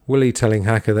buried, Willie telling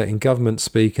Hacker that in government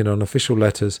speak and on official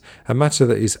letters, a matter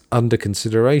that is under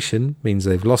consideration means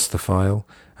they've lost the file,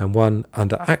 and one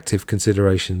under active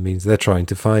consideration means they're trying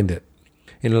to find it.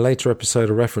 In a later episode,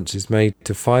 a reference is made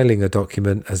to filing a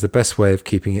document as the best way of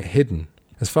keeping it hidden.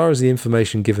 As far as the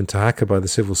information given to Hacker by the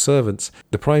civil servants,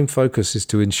 the prime focus is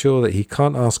to ensure that he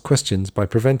can't ask questions by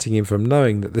preventing him from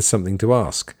knowing that there's something to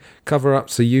ask.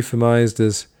 Cover-ups are euphemised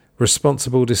as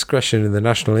responsible discretion in the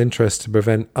national interest to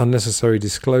prevent unnecessary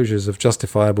disclosures of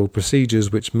justifiable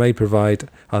procedures which may provide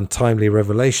untimely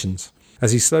revelations.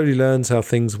 As he slowly learns how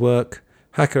things work,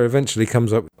 Hacker eventually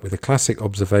comes up with a classic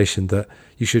observation that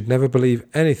you should never believe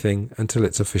anything until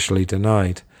it's officially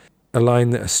denied, a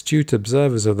line that astute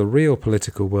observers of the real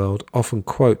political world often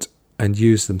quote and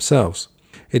use themselves.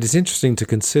 It is interesting to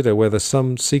consider whether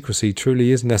some secrecy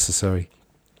truly is necessary.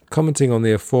 Commenting on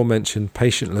the aforementioned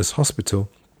patientless hospital,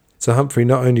 Sir Humphrey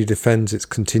not only defends its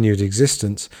continued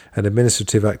existence and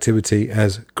administrative activity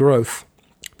as growth,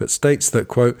 but states that,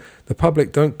 quote, the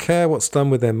public don't care what's done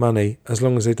with their money as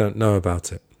long as they don't know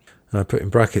about it. And I put in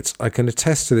brackets, I can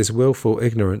attest to this willful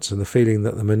ignorance and the feeling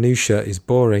that the minutiae is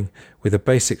boring with a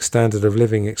basic standard of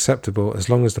living acceptable as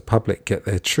long as the public get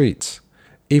their treats.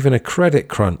 Even a credit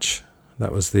crunch,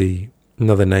 that was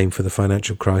another name for the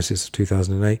financial crisis of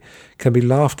 2008, can be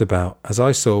laughed about, as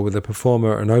I saw with a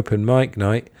performer at an open mic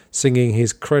night singing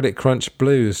his credit crunch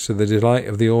blues to the delight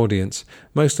of the audience,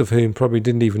 most of whom probably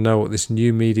didn't even know what this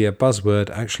new media buzzword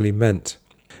actually meant.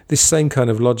 This same kind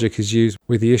of logic is used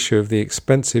with the issue of the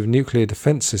expensive nuclear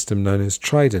defence system known as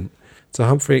Trident, Sir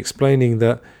Humphrey explaining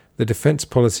that the defence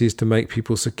policy is to make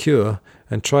people secure,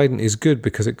 and Trident is good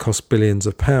because it costs billions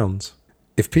of pounds.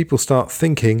 If people start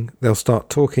thinking, they'll start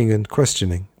talking and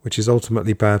questioning, which is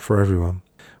ultimately bad for everyone.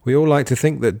 We all like to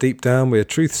think that deep down we are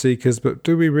truth seekers, but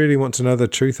do we really want to know the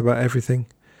truth about everything?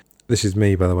 This is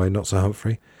me, by the way, not Sir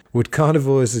Humphrey. Would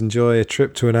carnivores enjoy a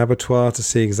trip to an abattoir to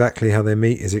see exactly how their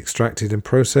meat is extracted and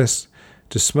processed?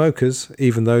 Do smokers,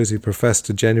 even those who profess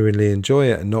to genuinely enjoy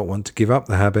it and not want to give up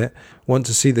the habit, want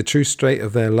to see the true state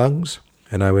of their lungs?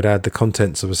 And I would add the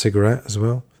contents of a cigarette as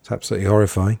well. It's absolutely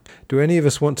horrifying. Do any of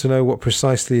us want to know what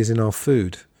precisely is in our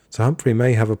food? Sir Humphrey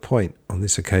may have a point on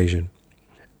this occasion.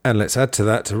 And let's add to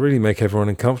that, to really make everyone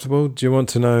uncomfortable, do you want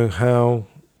to know how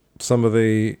some of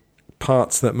the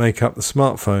parts that make up the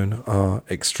smartphone are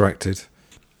extracted?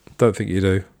 Don't think you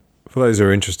do. For those who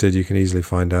are interested, you can easily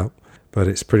find out, but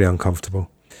it's pretty uncomfortable.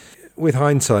 With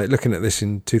hindsight, looking at this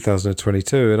in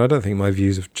 2022, and I don't think my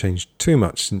views have changed too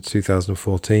much since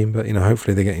 2014, but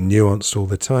hopefully they're getting nuanced all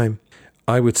the time.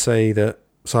 I would say that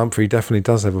Sir Humphrey definitely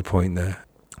does have a point there.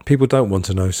 People don't want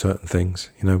to know certain things.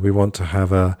 We want to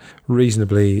have a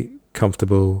reasonably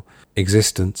comfortable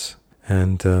existence.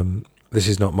 And this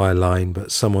is not my line,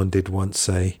 but someone did once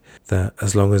say that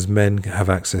as long as men have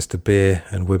access to beer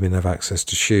and women have access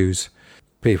to shoes,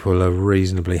 people are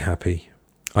reasonably happy.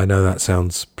 I know that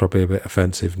sounds probably a bit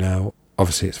offensive now.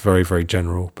 Obviously, it's very, very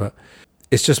general, but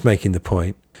it's just making the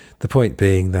point. The point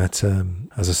being that,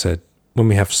 as I said, when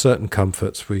we have certain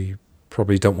comforts, we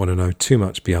probably don't want to know too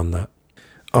much beyond that.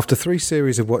 After 3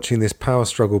 series of watching this power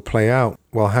struggle play out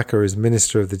while Hacker is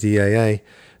Minister of the DAA,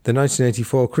 the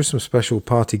 1984 Christmas Special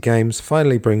Party Games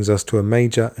finally brings us to a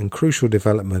major and crucial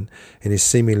development in his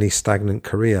seemingly stagnant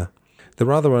career. The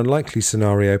rather unlikely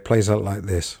scenario plays out like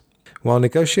this. While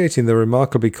negotiating the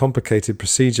remarkably complicated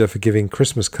procedure for giving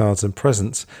Christmas cards and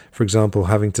presents, for example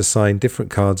having to sign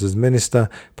different cards as Minister,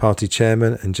 Party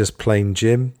Chairman and just plain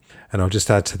Jim, and I'll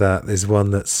just add to that, there's one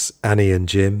that's Annie and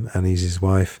Jim, Annie's his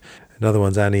wife, another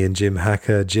one's Annie and Jim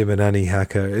Hacker, Jim and Annie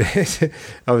Hacker.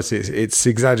 Obviously it's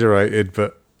exaggerated,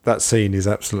 but that scene is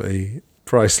absolutely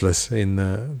priceless in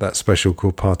that special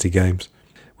called Party Games.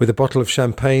 With a bottle of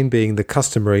champagne being the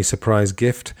customary surprise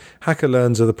gift, Hacker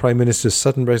learns of the Prime Minister's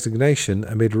sudden resignation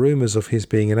amid rumours of his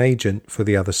being an agent for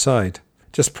the other side.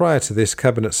 Just prior to this,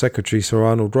 Cabinet Secretary Sir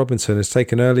Arnold Robinson has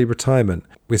taken early retirement,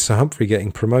 with Sir Humphrey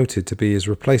getting promoted to be his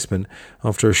replacement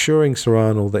after assuring Sir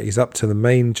Arnold that he's up to the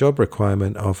main job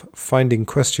requirement of finding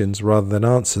questions rather than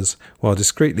answers, while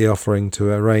discreetly offering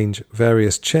to arrange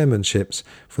various chairmanships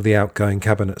for the outgoing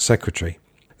Cabinet Secretary.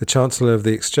 The Chancellor of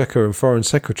the Exchequer and Foreign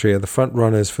Secretary are the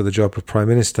front-runners for the job of Prime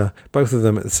Minister, both of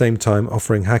them at the same time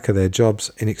offering Hacker their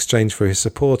jobs in exchange for his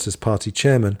support as party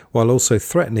chairman, while also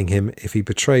threatening him if he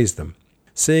betrays them.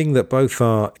 Seeing that both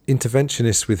are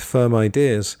interventionists with firm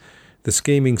ideas, the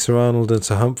scheming Sir Arnold and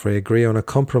Sir Humphrey agree on a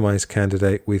compromise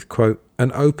candidate with, quote,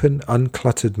 an open,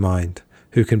 uncluttered mind,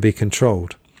 who can be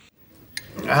controlled.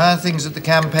 How are things at the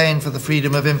campaign for the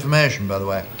freedom of information, by the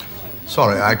way?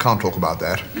 Sorry, I can't talk about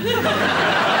that.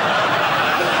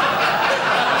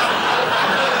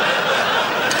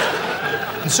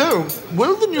 So,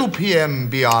 will the new PM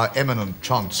be our eminent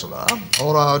Chancellor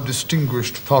or our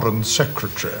distinguished Foreign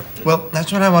Secretary? Well,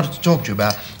 that's what I wanted to talk to you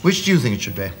about. Which do you think it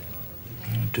should be?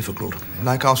 Difficult.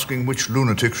 Like asking which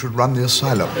lunatic should run the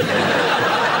asylum.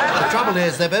 The trouble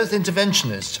is, they're both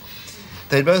interventionists.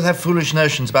 They'd both have foolish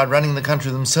notions about running the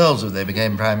country themselves if they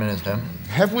became Prime Minister.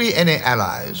 Have we any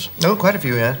allies? Oh, quite a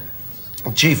few, yeah.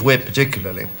 Chief Whip,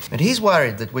 particularly. And he's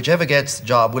worried that whichever gets the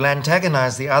job will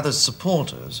antagonise the other's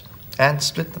supporters and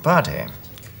split the party.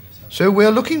 So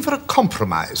we're looking for a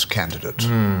compromise candidate.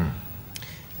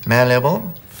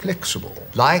 Malleable, Flexible.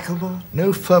 likeable,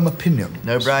 No firm opinion.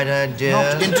 no bright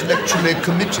ideas. Not intellectually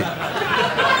committed.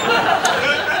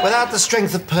 Without the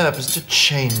strength of purpose to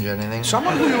change anything.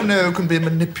 Someone who you know can be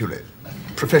manipulated,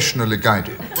 professionally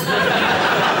guided.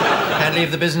 Can't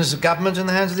leave the business of government in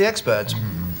the hands of the experts.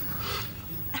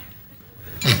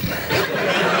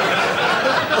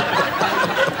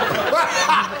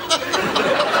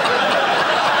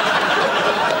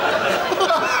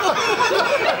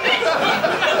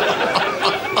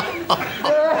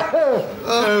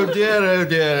 Oh dear, oh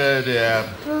dear, oh dear.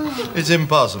 It's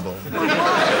impossible.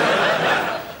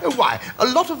 Why, a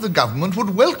lot of the government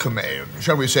would welcome a,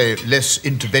 shall we say, less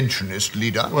interventionist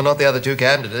leader. Well, not the other two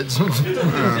candidates.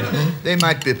 They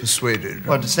might be persuaded.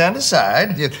 Want to stand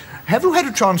aside? Yes. Have you had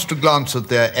a chance to glance at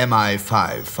their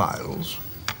MI5 files?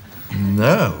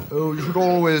 No. Oh, you should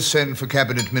always send for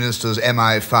Cabinet Ministers'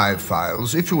 MI5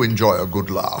 files if you enjoy a good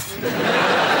laugh.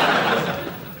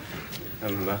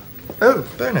 Oh,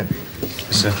 Bernard.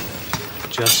 Sir,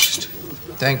 just...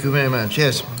 Thank you very much.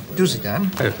 Yes, do sit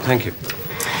down. Oh, thank you.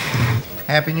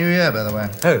 Happy New Year, by the way.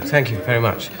 Oh, thank you very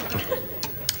much.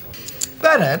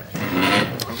 Bernard,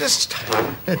 just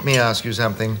let me ask you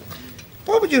something.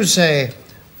 What would you say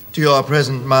to your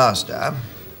present master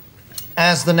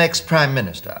as the next Prime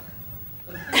Minister?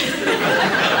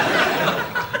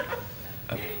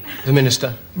 The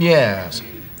Minister? Yes.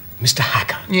 Mr.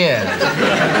 Hacker.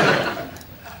 Yes.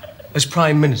 As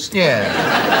Prime Minister?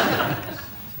 Yes.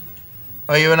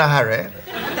 Are you in a hurry?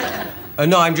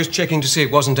 No, I'm just checking to see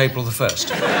it wasn't April the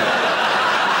 1st.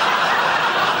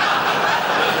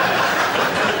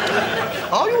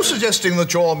 Are you suggesting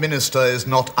that your minister is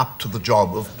not up to the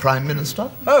job of Prime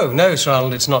Minister? Oh, no, Sir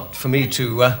Arnold, it's not for me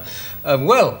to...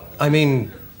 well, I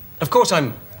mean, of course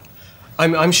I'm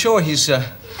sure he's... Oh,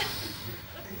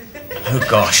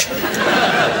 gosh.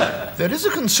 There is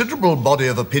a considerable body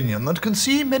of opinion that can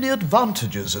see many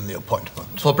advantages in the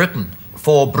appointment. For Britain.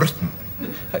 For Britain.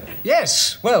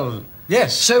 Yes, well,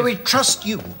 yes. So we trust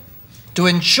you to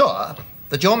ensure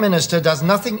that your minister does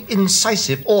nothing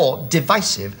incisive or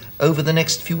divisive over the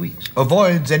next few weeks.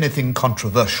 Avoids anything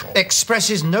controversial.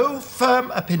 Expresses no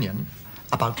firm opinion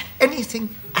about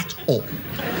anything at all.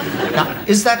 Now,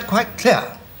 is that quite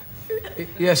clear?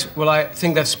 Yes, well, I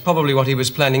think that's probably what he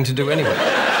was planning to do anyway.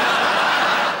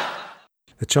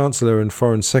 the Chancellor and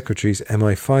Foreign Secretary's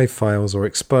MI5 files are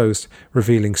exposed,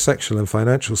 revealing sexual and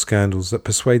financial scandals that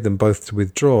persuade them both to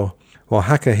withdraw, while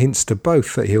Hacker hints to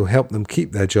both that he'll help them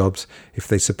keep their jobs if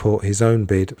they support his own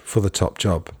bid for the top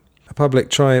job. A public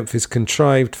triumph is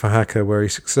contrived for Hacker, where he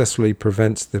successfully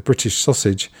prevents the British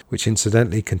sausage, which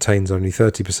incidentally contains only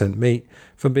 30% meat,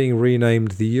 from being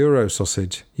renamed the Euro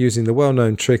sausage, using the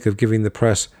well-known trick of giving the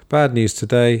press bad news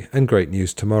today and great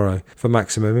news tomorrow for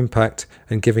maximum impact,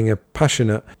 and giving a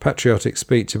passionate, patriotic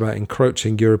speech about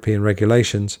encroaching European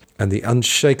regulations and the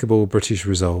unshakable British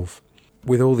resolve.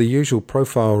 With all the usual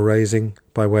profile raising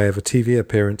by way of a TV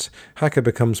appearance, Hacker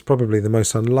becomes probably the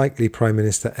most unlikely Prime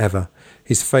Minister ever,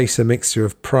 his face a mixture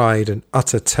of pride and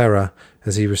utter terror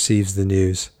as he receives the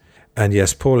news. And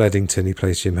yes, Paul Eddington, he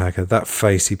plays Jim Hacker, that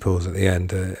face he pulls at the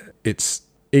end, it's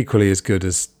equally as good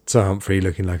as Sir Humphrey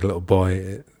looking like a little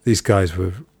boy. These guys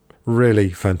were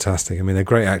really fantastic. I mean, they're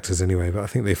great actors anyway, but I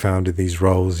think they found in these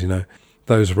roles,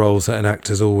 those roles that an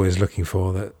actor's always looking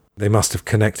for, that they must have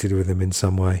connected with them in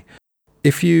some way.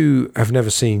 If you have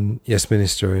never seen Yes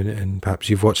Minister and perhaps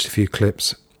you've watched a few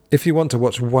clips, if you want to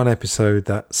watch one episode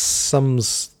that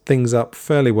sums things up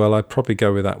fairly well, I'd probably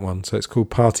go with that one. So it's called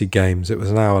Party Games. It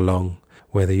was an hour long,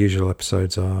 where the usual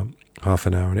episodes are half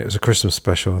an hour, and it was a Christmas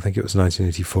special. I think it was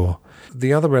 1984.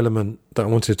 The other element that I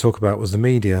wanted to talk about was the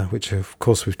media, which of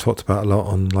course we've talked about a lot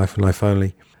on Life and Life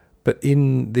Only. But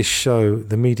in this show,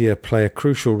 the media play a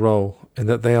crucial role in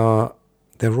that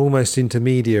they're almost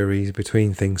intermediaries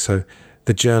between things. So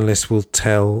the journalist will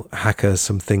tell Hacker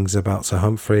some things about Sir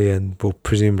Humphrey, and will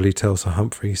presumably tell Sir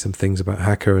Humphrey some things about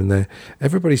Hacker, and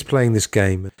everybody's playing this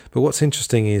game. But what's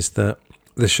interesting is that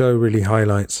the show really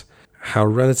highlights how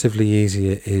relatively easy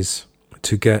it is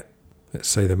to get, let's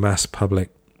say, the mass public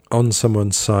on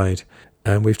someone's side.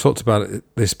 And we've talked about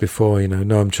this before,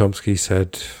 Noam Chomsky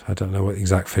said, I don't know what the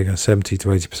exact figure, 70 to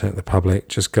 80% of the public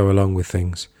just go along with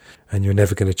things, and you're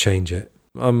never going to change it.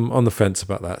 I'm on the fence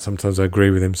about that. Sometimes I agree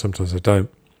with him, sometimes I don't.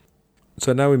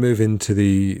 So now we move into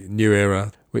the new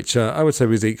era, which I would say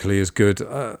was equally as good.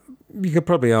 You could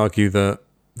probably argue that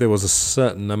there was a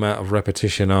certain amount of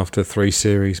repetition after 3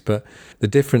 series, but the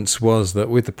difference was that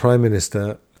with the Prime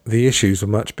Minister, the issues were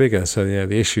much bigger. So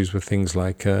the issues were things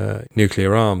like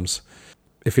nuclear arms.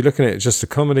 If you're looking at it just a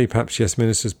comedy, perhaps Yes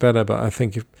Minister's better, but I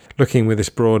think if looking with this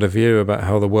broader view about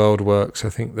how the world works, I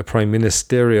think the prime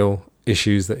ministerial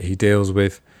issues that he deals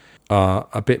with are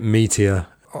a bit meatier.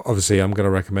 Obviously, I'm going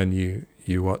to recommend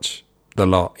you watch the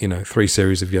lot, 3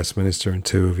 series of Yes Minister and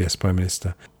 2 of Yes Prime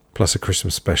Minister, plus a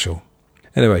Christmas special.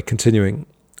 Anyway, continuing.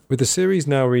 With the series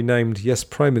now renamed Yes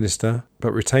Prime Minister,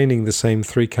 but retaining the same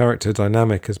 3-character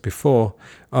dynamic as before,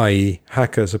 i.e.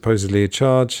 Hacker supposedly in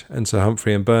charge, and Sir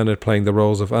Humphrey and Bernard playing the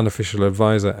roles of unofficial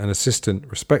advisor and assistant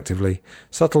respectively,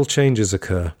 subtle changes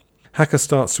occur. Hacker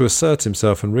starts to assert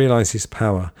himself and realise his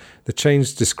power, the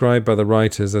change described by the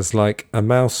writers as like a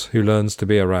mouse who learns to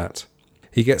be a rat.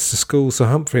 He gets to school Sir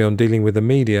Humphrey on dealing with the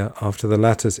media after the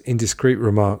latter's indiscreet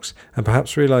remarks, and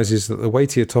perhaps realises that the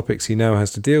weightier topics he now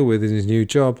has to deal with in his new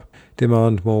job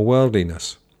demand more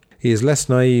worldliness. He is less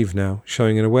naive now,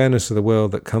 showing an awareness of the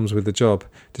world that comes with the job,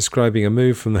 describing a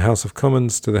move from the House of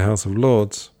Commons to the House of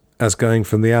Lords as going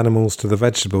from the animals to the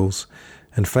vegetables,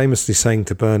 and famously saying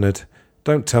to Bernard,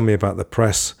 "Don't tell me about the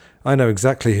press. I know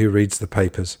exactly who reads the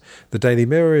papers. The Daily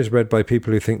Mirror is read by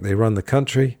people who think they run the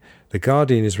country. The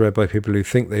Guardian is read by people who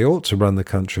think they ought to run the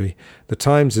country. The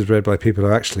Times is read by people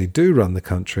who actually do run the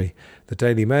country. The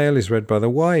Daily Mail is read by the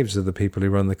wives of the people who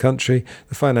run the country.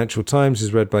 The Financial Times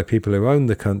is read by people who own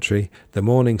the country. The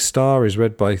Morning Star is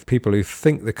read by people who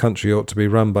think the country ought to be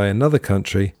run by another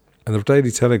country. And the Daily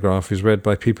Telegraph is read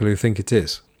by people who think it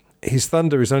is." His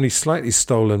thunder is only slightly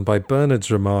stolen by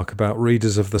Bernard's remark about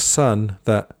readers of The Sun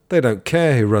that they don't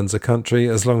care who runs a country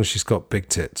as long as she's got big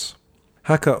tits.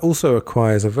 Hacker also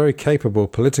acquires a very capable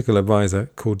political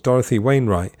advisor called Dorothy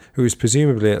Wainwright, who is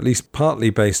presumably at least partly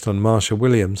based on Marsha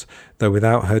Williams, though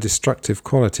without her destructive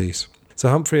qualities. Sir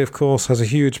Humphrey, of course, has a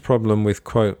huge problem with,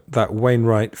 quote, that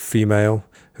Wainwright female,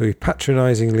 who he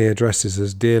patronisingly addresses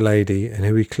as Dear Lady, and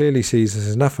who he clearly sees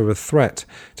as enough of a threat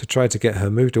to try to get her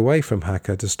moved away from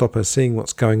Hacker to stop her seeing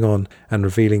what's going on and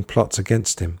revealing plots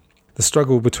against him. The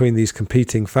struggle between these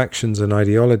competing factions and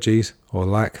ideologies, or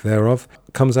lack thereof,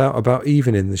 comes out about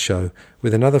even in the show,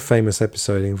 with another famous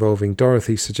episode involving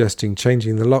Dorothy suggesting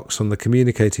changing the locks on the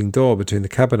communicating door between the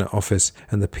Cabinet Office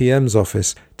and the PM's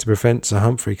office to prevent Sir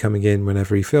Humphrey coming in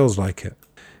whenever he feels like it.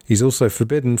 He's also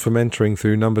forbidden from entering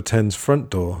through number 10's front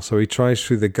door, so he tries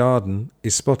through the garden,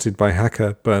 is spotted by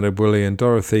Hacker, Bernard Woolley and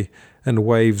Dorothy, and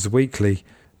waves weakly,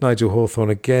 Nigel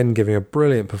Hawthorne again giving a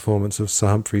brilliant performance of Sir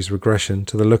Humphrey's regression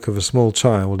to the look of a small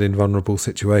child in vulnerable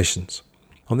situations.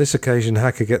 On this occasion,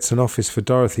 Hacker gets an office for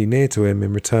Dorothy near to him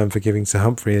in return for giving Sir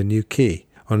Humphrey a new key.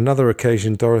 On another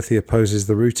occasion, Dorothy opposes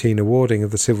the routine awarding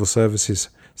of the civil service's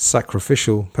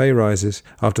sacrificial pay rises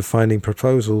after finding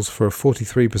proposals for a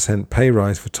 43% pay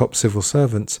rise for top civil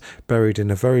servants buried in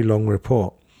a very long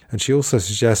report. And she also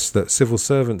suggests that civil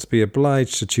servants be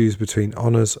obliged to choose between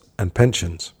honours and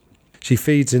pensions. She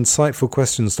feeds insightful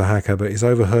questions to Hacker, but is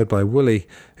overheard by Woolley,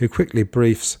 who quickly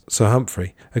briefs Sir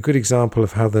Humphrey, a good example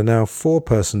of how the now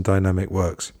four-person dynamic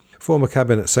works. Former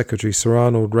Cabinet Secretary Sir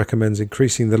Arnold recommends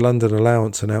increasing the London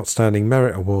allowance and outstanding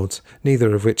merit awards,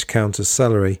 neither of which count as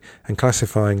salary, and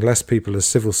classifying less people as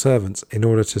civil servants in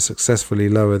order to successfully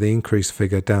lower the increase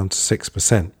figure down to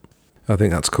 6%. I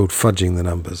think that's called fudging the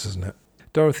numbers, isn't it?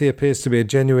 Dorothy appears to be a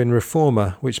genuine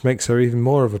reformer, which makes her even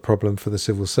more of a problem for the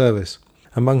civil service.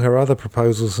 Among her other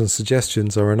proposals and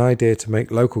suggestions are an idea to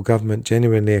make local government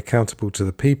genuinely accountable to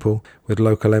the people, with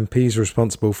local MPs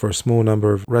responsible for a small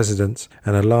number of residents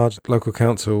and a large local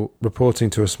council reporting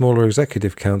to a smaller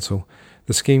executive council,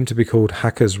 the scheme to be called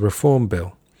Hacker's Reform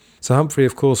Bill. Sir Humphrey,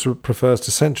 of course, prefers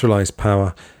to centralise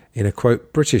power in a,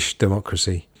 quote, British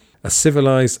democracy, a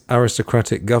civilised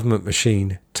aristocratic government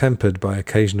machine tempered by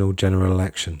occasional general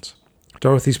elections.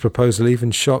 Dorothy's proposal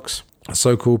even shocks a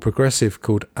so-called progressive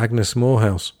called Agnes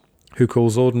Morehouse, who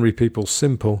calls ordinary people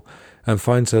simple and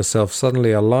finds herself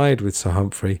suddenly allied with Sir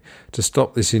Humphrey to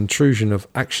stop this intrusion of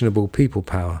actionable people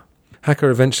power. Hacker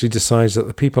eventually decides that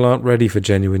the people aren't ready for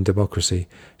genuine democracy,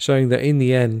 showing that in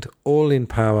the end, all in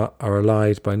power are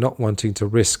allied by not wanting to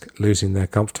risk losing their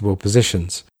comfortable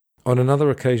positions. On another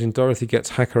occasion, Dorothy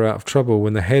gets Hacker out of trouble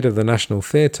when the head of the National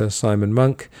Theatre, Simon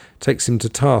Monk, takes him to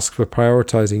task for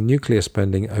prioritising nuclear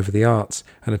spending over the arts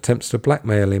and attempts to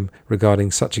blackmail him regarding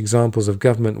such examples of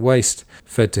government waste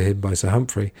fed to him by Sir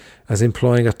Humphrey as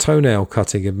employing a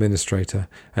toenail-cutting administrator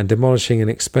and demolishing an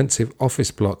expensive office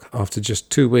block after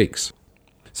just 2 weeks.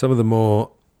 Some of the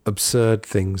more absurd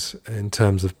things in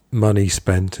terms of money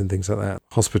spent and things like that.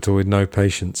 Hospital with no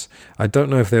patients. I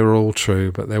don't know if they were all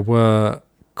true, but there were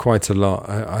quite a lot.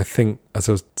 I think, as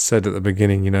I said at the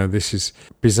beginning, this is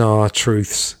bizarre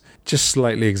truths, just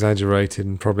slightly exaggerated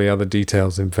and probably other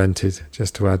details invented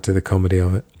just to add to the comedy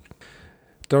of it.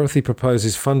 Dorothy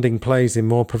proposes funding plays in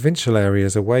more provincial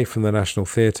areas away from the National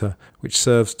Theatre, which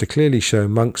serves to clearly show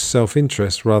Monk's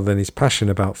self-interest rather than his passion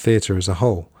about theatre as a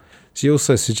whole. She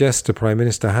also suggests to Prime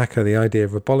Minister Hacker the idea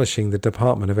of abolishing the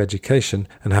Department of Education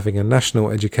and having a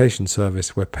national education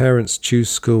service where parents choose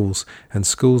schools and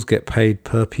schools get paid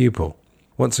per pupil.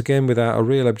 Once again, without a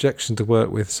real objection to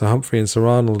work with, Sir Humphrey and Sir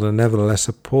Arnold are nevertheless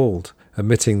appalled,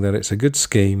 admitting that it's a good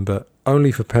scheme, but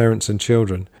only for parents and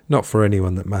children, not for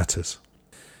anyone that matters.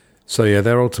 So yeah,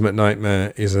 their ultimate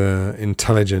nightmare is an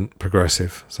intelligent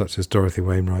progressive, such as Dorothy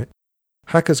Wainwright.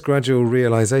 Hacker's gradual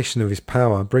realisation of his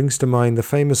power brings to mind the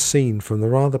famous scene from the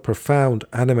rather profound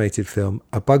animated film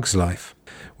A Bug's Life,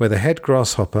 where the head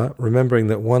grasshopper, remembering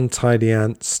that one tidy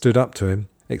ant stood up to him,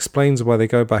 explains why they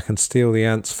go back and steal the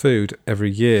ant's food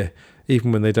every year,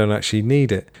 even when they don't actually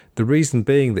need it. The reason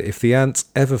being that if the ants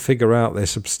ever figure out their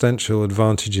substantial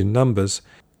advantage in numbers,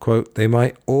 quote, they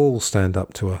might all stand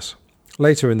up to us.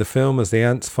 Later in the film, as the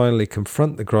ants finally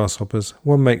confront the grasshoppers,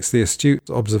 one makes the astute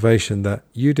observation that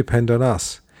you depend on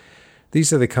us.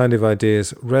 These are the kind of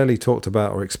ideas rarely talked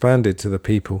about or expanded to the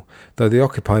people, though the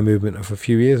Occupy movement of a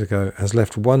few years ago has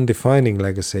left one defining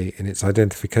legacy in its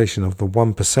identification of the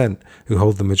 1% who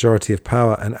hold the majority of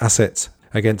power and assets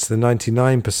against the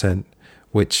 99%,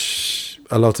 which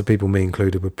a lot of people, me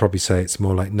included, would probably say it's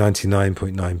more like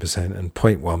 99.9% and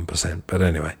 0.1%, but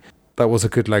anyway. That was a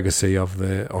good legacy of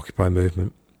the Occupy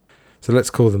movement. So let's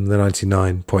call them the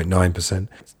 99.9%,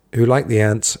 who, like the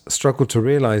ants, struggled to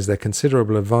realise their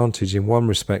considerable advantage in one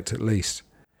respect at least.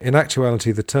 In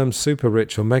actuality, the terms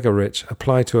super-rich or mega-rich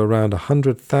apply to around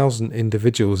 100,000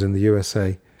 individuals in the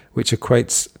USA, which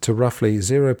equates to roughly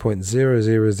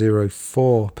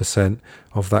 0.0004%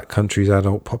 of that country's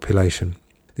adult population.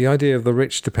 The idea of the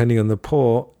rich depending on the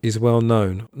poor is well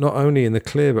known, not only in the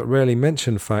clear but rarely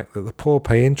mentioned fact that the poor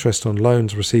pay interest on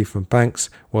loans received from banks,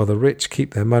 while the rich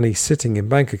keep their money sitting in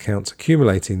bank accounts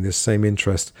accumulating this same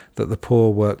interest that the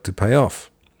poor work to pay off.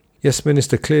 Yes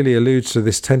Minister clearly alludes to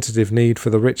this tentative need for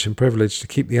the rich and privileged to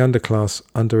keep the underclass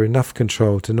under enough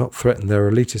control to not threaten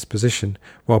their elitist position,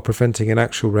 while preventing an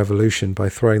actual revolution by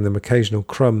throwing them occasional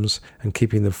crumbs and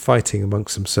keeping them fighting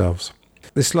amongst themselves.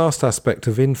 This last aspect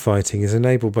of infighting is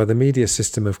enabled by the media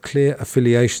system of clear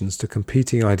affiliations to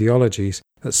competing ideologies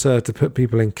that serve to put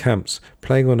people in camps,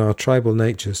 playing on our tribal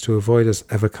natures to avoid us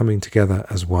ever coming together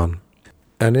as one.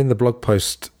 And in the blog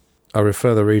post, I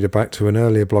refer the reader back to an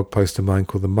earlier blog post of mine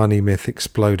called The Money Myth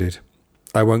Exploded.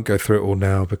 I won't go through it all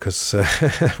now because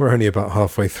we're only about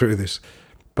halfway through this.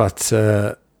 But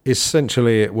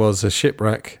essentially it was a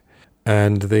shipwreck,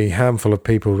 and the handful of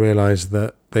people realised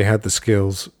that they had the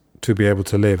skills to be able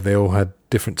to live. They all had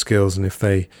different skills, and if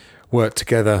they worked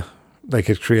together, they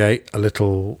could create a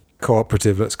little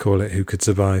cooperative, let's call it, who could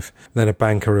survive. Then a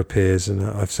banker appears, and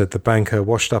I've said the banker,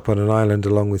 washed up on an island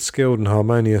along with skilled and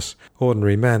harmonious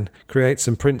ordinary men, creates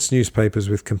and prints newspapers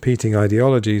with competing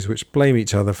ideologies which blame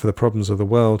each other for the problems of the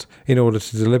world in order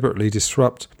to deliberately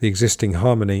disrupt the existing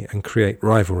harmony and create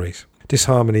rivalries.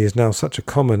 Disharmony is now such a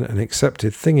common and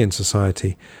accepted thing in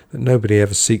society that nobody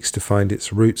ever seeks to find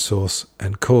its root source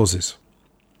and causes.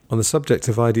 On the subject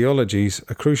of ideologies,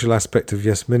 a crucial aspect of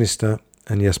Yes Minister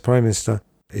and Yes Prime Minister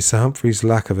is Sir Humphrey's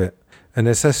lack of it, a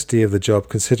necessity of the job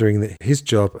considering that his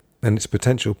job and its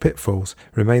potential pitfalls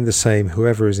remain the same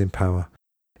whoever is in power.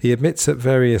 He admits at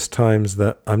various times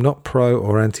that I'm not pro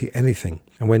or anti anything,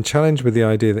 and when challenged with the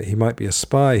idea that he might be a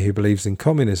spy who believes in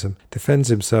communism, defends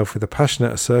himself with a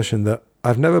passionate assertion that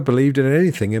I've never believed in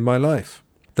anything in my life.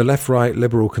 The left-right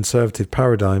liberal-conservative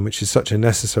paradigm, which is such a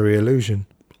necessary illusion,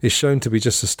 is shown to be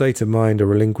just a state of mind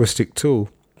or a linguistic tool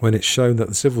when it's shown that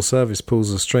the civil service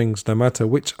pulls the strings no matter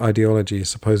which ideology is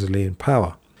supposedly in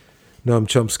power. Noam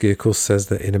Chomsky, of course, says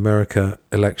that in America,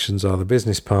 elections are the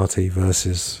business party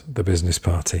versus the business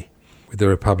party, with the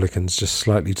Republicans just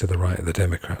slightly to the right of the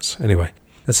Democrats. Anyway,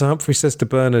 as Sir Humphrey says to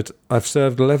Bernard, I've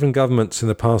served 11 governments in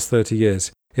the past 30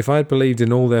 years. If I had believed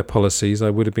in all their policies, I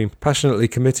would have been passionately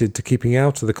committed to keeping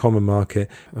out of the common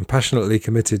market and passionately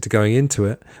committed to going into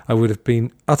it. I would have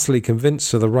been utterly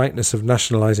convinced of the rightness of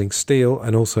nationalising steel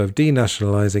and also of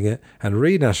denationalising it and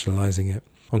renationalising it.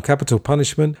 On capital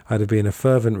punishment, I'd have been a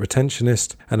fervent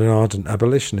retentionist and an ardent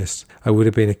abolitionist. I would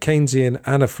have been a Keynesian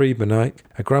and a Friedmanite,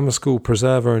 a grammar school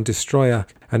preserver and destroyer,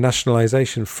 a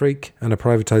nationalisation freak and a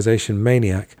privatisation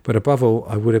maniac. But above all,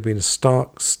 I would have been a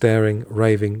stark, staring,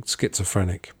 raving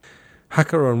schizophrenic.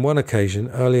 Hacker on one occasion,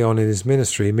 early on in his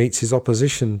ministry, meets his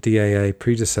opposition DAA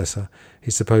predecessor,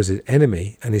 his supposed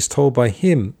enemy, and is told by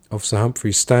him of Sir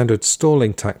Humphrey's standard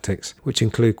stalling tactics, which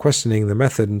include questioning the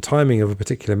method and timing of a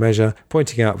particular measure,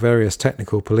 pointing out various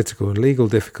technical, political and legal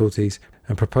difficulties,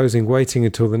 and proposing waiting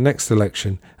until the next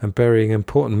election and burying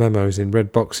important memos in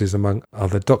red boxes among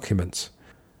other documents.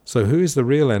 So who is the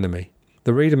real enemy?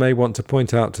 The reader may want to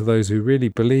point out to those who really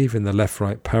believe in the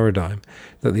left-right paradigm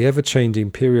that the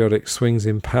ever-changing periodic swings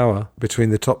in power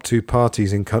between the top two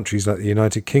parties in countries like the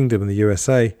United Kingdom and the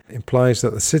USA implies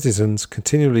that the citizens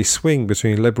continually swing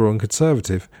between Liberal and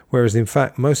Conservative, whereas in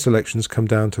fact most elections come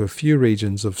down to a few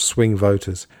regions of swing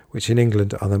voters, which in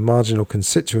England are the marginal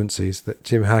constituencies that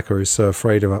Jim Hacker is so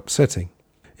afraid of upsetting.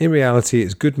 In reality,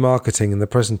 it's good marketing and the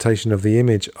presentation of the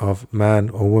image of man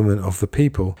or woman of the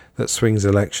people that swings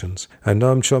elections, and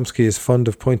Noam Chomsky is fond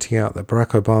of pointing out that Barack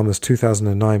Obama's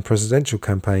 2009 presidential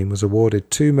campaign was awarded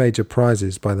 2 major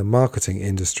prizes by the marketing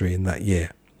industry in that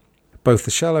year. Both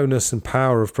the shallowness and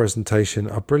power of presentation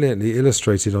are brilliantly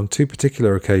illustrated on 2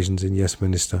 particular occasions in Yes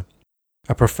Minister.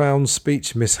 A profound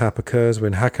speech mishap occurs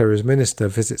when Hacker as minister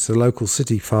visits a local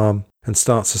city farm and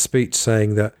starts a speech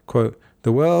saying that, quote,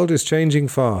 "The world is changing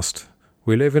fast.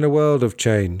 We live in a world of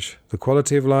change. The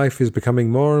quality of life is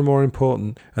becoming more and more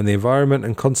important, and the environment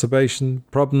and conservation,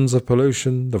 problems of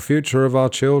pollution, the future of our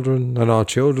children and our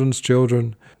children's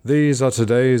children, these are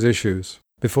today's issues."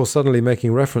 Before suddenly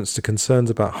making reference to concerns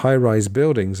about high-rise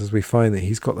buildings, as we find that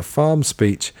he's got the farm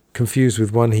speech confused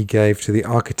with one he gave to the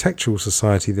Architectural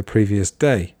Society the previous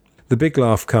day. The big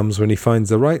laugh comes when he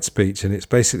finds the right speech, and it's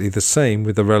basically the same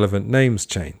with the relevant names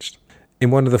changed. In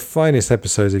one of the finest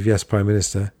episodes of Yes Prime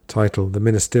Minister, titled The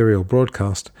Ministerial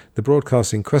Broadcast, the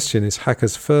broadcast in question is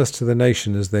Hacker's first to the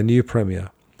nation as their new premier.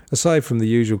 Aside from the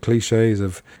usual clichés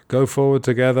of go forward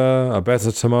together, a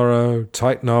better tomorrow,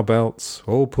 tighten our belts,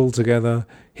 all pull together,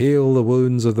 heal the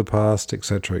wounds of the past,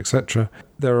 etc., etc.,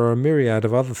 there are a myriad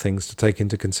of other things to take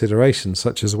into consideration,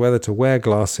 such as whether to wear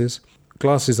glasses.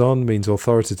 Glasses on means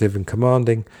authoritative and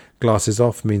commanding, glasses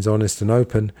off means honest and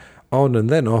open, on and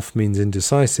then off means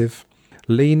indecisive.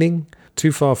 Leaning,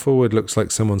 too far forward looks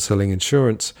like someone selling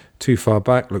insurance, too far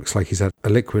back looks like he's had a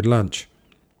liquid lunch.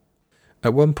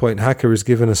 At one point, Hacker is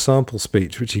given a sample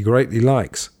speech which he greatly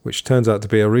likes, which turns out to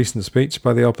be a recent speech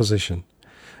by the opposition.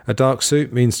 A dark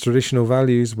suit means traditional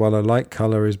values, while a light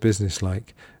colour is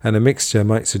businesslike, and a mixture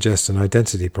might suggest an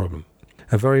identity problem.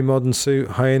 A very modern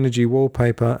suit, high-energy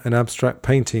wallpaper, and abstract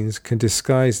paintings can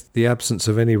disguise the absence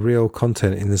of any real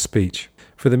content in the speech.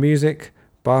 For the music,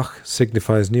 Bach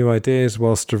signifies new ideas,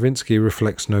 while Stravinsky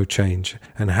reflects no change,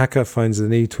 and Hacker finds the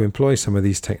need to employ some of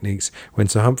these techniques when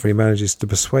Sir Humphrey manages to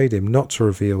persuade him not to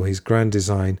reveal his grand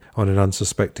design on an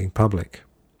unsuspecting public.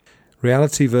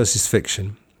 Reality versus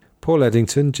Fiction. Paul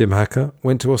Eddington, Jim Hacker,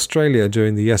 went to Australia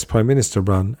during the Yes Prime Minister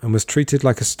run and was treated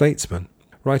like a statesman.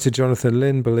 Writer Jonathan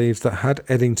Lynn believes that had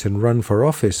Eddington run for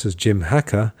office as Jim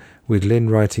Hacker, with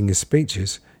Lynn writing his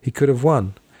speeches, he could have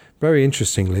won. Very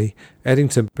interestingly,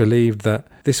 Eddington believed that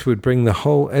this would bring the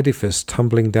whole edifice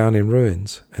tumbling down in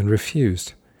ruins, and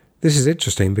refused. This is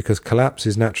interesting because collapse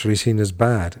is naturally seen as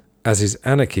bad, as is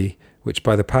anarchy, which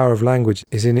by the power of language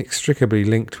is inextricably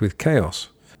linked with chaos.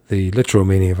 The literal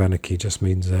meaning of anarchy just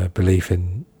means a belief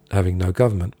in having no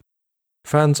government.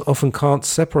 Fans often can't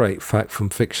separate fact from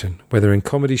fiction, whether in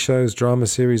comedy shows, drama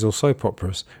series or soap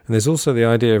operas, and there's also the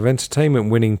idea of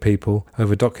entertainment winning people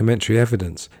over documentary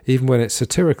evidence, even when it's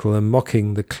satirical and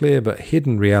mocking the clear but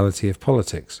hidden reality of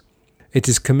politics. It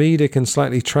is comedic and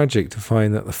slightly tragic to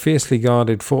find that the fiercely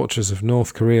guarded fortress of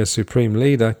North Korea's supreme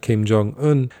leader, Kim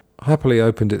Jong-un, happily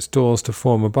opened its doors to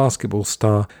former basketball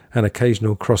star and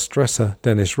occasional cross-dresser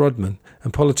Dennis Rodman,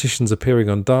 and politicians appearing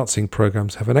on dancing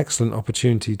programs have an excellent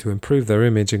opportunity to improve their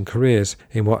image and careers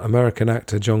in what American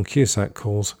actor John Cusack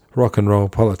calls rock and roll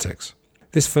politics.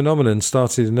 This phenomenon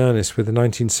started in earnest with the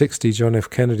 1960 John F.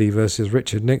 Kennedy versus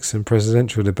Richard Nixon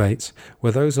presidential debates,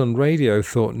 where those on radio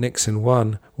thought Nixon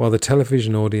won, while the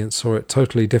television audience saw it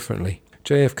totally differently.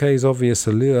 JFK's obvious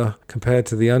allure compared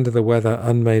to the under-the-weather,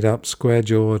 unmade-up,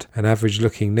 square-jawed and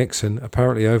average-looking Nixon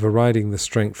apparently overriding the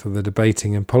strength of the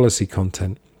debating and policy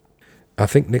content. I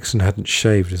think Nixon hadn't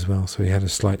shaved as well, so he had a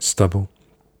slight stubble.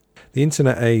 The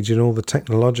internet age and all the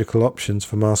technological options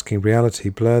for masking reality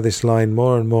blur this line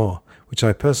more and more, which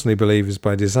I personally believe is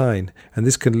by design, and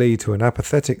this can lead to an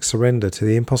apathetic surrender to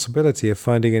the impossibility of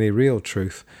finding any real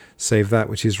truth, save that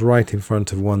which is right in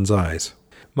front of one's eyes.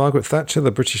 Margaret Thatcher,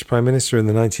 the British Prime Minister in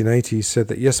the 1980s, said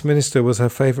that Yes Minister was her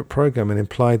favourite programme and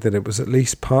implied that it was at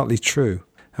least partly true.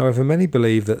 However, many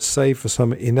believe that, save for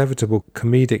some inevitable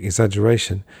comedic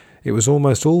exaggeration, it was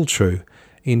almost all true,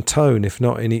 in tone if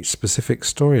not in each specific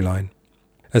storyline.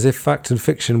 As if fact and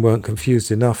fiction weren't confused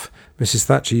enough, Mrs.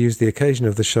 Thatcher used the occasion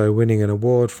of the show winning an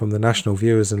award from the National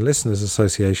Viewers and Listeners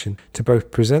Association to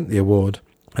both present the award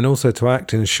and also to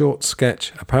act in a short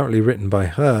sketch apparently written by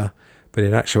her, but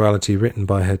in actuality written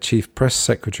by her chief press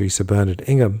secretary Sir Bernard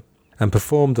Ingham, and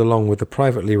performed along with the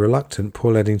privately reluctant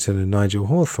Paul Eddington and Nigel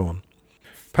Hawthorne.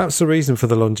 Perhaps the reason for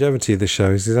the longevity of the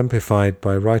show is exemplified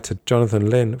by writer Jonathan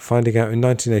Lynn finding out in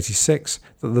 1986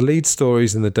 that the lead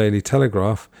stories in the Daily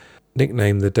Telegraph,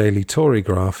 nicknamed the Daily Tory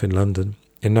Graph in London,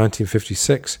 in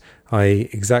 1956, i.e.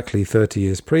 exactly 30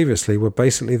 years previously, were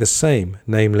basically the same,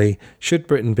 namely, should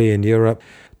Britain be in Europe?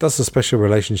 Does the special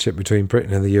relationship between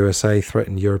Britain and the USA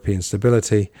threaten European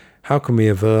stability? How can we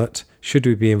avert? Should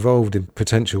we be involved in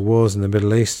potential wars in the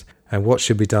Middle East? And what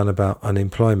should be done about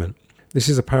unemployment? This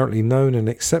is apparently known and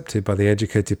accepted by the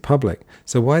educated public,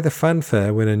 so why the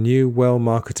fanfare when a new,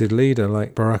 well-marketed leader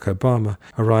like Barack Obama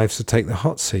arrives to take the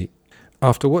hot seat?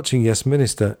 After watching Yes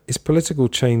Minister, is political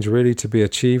change really to be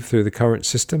achieved through the current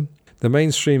system? The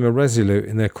mainstream are resolute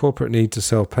in their corporate need to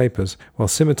sell papers, while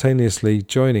simultaneously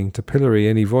joining to pillory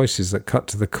any voices that cut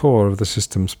to the core of the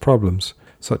system's problems,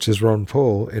 such as Ron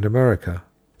Paul in America.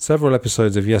 Several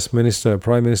episodes of Yes Minister,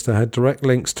 Prime Minister had direct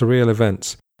links to real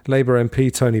events. Labour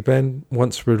MP Tony Benn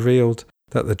once revealed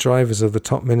that the drivers of the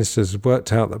top ministers had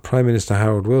worked out that Prime Minister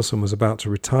Harold Wilson was about to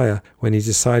retire when he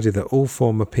decided that all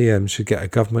former PMs should get a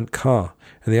government car,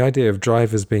 and the idea of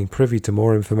drivers being privy to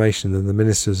more information than the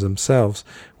ministers themselves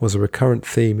was a recurrent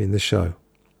theme in the show.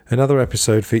 Another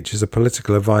episode features a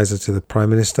political advisor to the Prime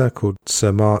Minister called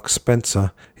Sir Mark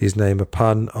Spencer, his name a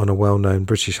pun on a well-known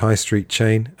British high street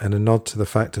chain and a nod to the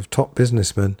fact of top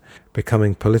businessmen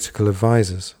becoming political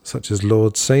advisors, such as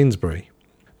Lord Sainsbury.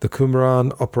 The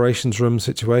Qumran operations room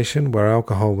situation, where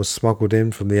alcohol was smuggled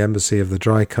in from the embassy of the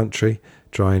dry country,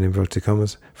 dry in inverted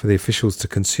commas, for the officials to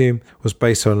consume, was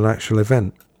based on an actual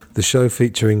event. The show,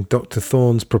 featuring Dr.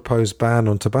 Thorne's proposed ban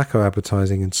on tobacco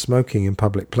advertising and smoking in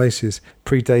public places,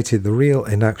 predated the real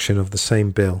enaction of the same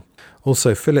bill.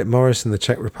 Also, Philip Morris in the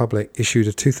Czech Republic issued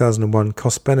a 2001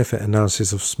 cost-benefit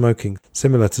analysis of smoking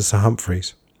similar to Sir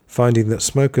Humphrey's, finding that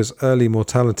smokers' early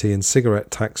mortality and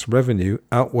cigarette tax revenue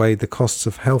outweighed the costs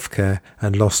of healthcare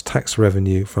and lost tax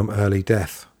revenue from early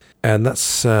death. And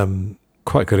that's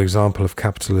quite a good example of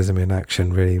capitalism in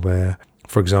action, really, where,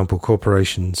 for example,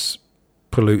 corporations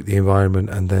pollute the environment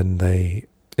and then they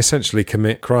essentially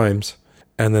commit crimes,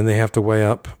 and then they have to weigh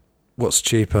up what's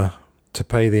cheaper, to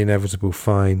pay the inevitable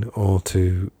fine or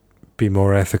to be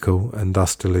more ethical and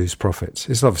thus to lose profits.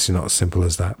 It's obviously not as simple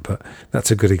as that, but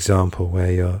that's a good example where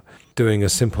you're doing a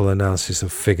simple analysis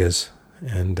of figures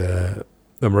and the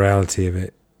morality of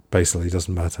it basically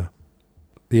doesn't matter.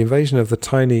 The invasion of the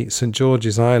tiny St.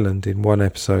 George's Island in one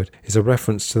episode is a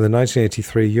reference to the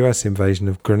 1983 US invasion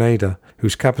of Grenada,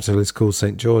 whose capital is called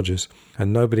St. George's,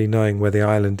 and nobody knowing where the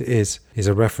island is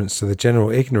a reference to the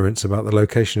general ignorance about the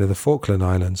location of the Falkland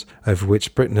Islands, over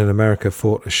which Britain and America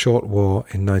fought a short war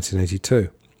in 1982.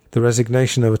 The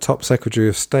resignation of a top Secretary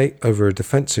of State over a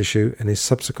defence issue and his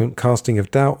subsequent casting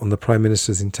of doubt on the Prime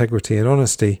Minister's integrity and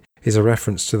honesty is a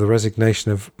reference to the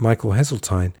resignation of Michael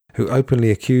Heseltine, who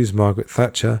openly accused Margaret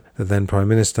Thatcher, the then Prime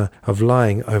Minister, of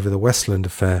lying over the Westland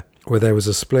affair, where there was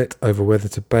a split over whether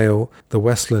to bail the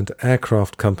Westland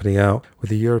Aircraft Company out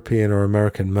with a European or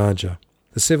American merger.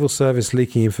 The civil service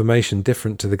leaking information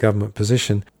different to the government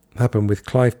position happened with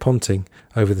Clive Ponting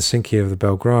over the sinking of the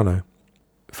Belgrano.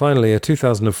 Finally, a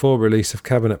 2004 release of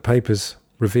Cabinet Papers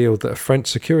revealed that a French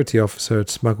security officer had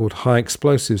smuggled high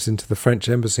explosives into the French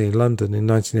embassy in London in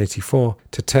 1984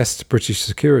 to test British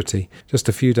security, just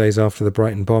a few days after the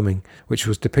Brighton bombing, which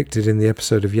was depicted in the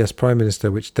episode of Yes, Prime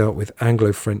Minister, which dealt with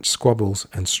Anglo-French squabbles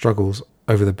and struggles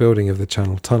over the building of the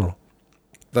Channel Tunnel.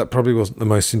 That probably wasn't the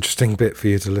most interesting bit for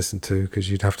you to listen to,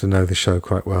 because you'd have to know the show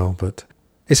quite well, but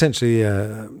essentially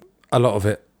a lot of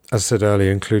it, as I said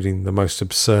earlier, including the most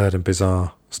absurd and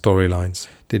bizarre storylines,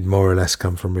 did more or less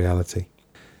come from reality.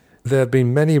 There have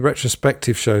been many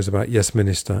retrospective shows about Yes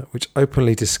Minister which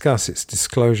openly discuss its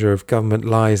disclosure of government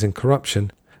lies and corruption,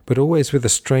 but always with a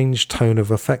strange tone of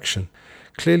affection.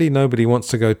 Clearly nobody wants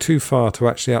to go too far to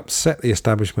actually upset the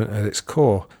establishment at its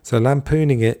core, so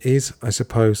lampooning it is, I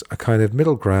suppose, a kind of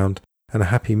middle ground and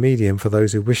a happy medium for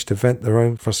those who wish to vent their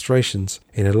own frustrations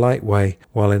in a light way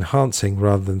while enhancing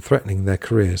rather than threatening their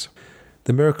careers.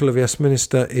 The miracle of Yes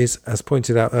Minister is, as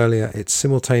pointed out earlier, its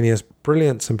simultaneous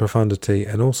brilliance and profundity,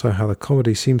 and also how the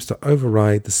comedy seems to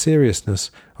override the seriousness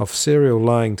of serial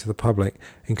lying to the public,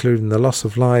 including the loss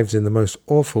of lives in the most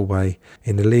awful way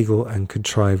in illegal and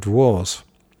contrived wars.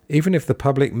 Even if the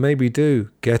public maybe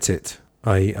do get it,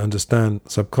 i.e. understand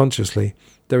subconsciously,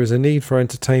 there is a need for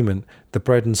entertainment, the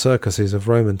bread and circuses of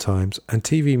Roman times, and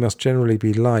TV must generally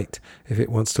be light if it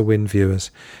wants to win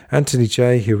viewers. Anthony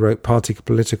Jay, who wrote party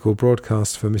political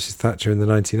broadcasts for Mrs. Thatcher in the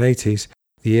 1980s,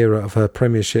 the era of her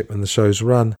premiership and the show's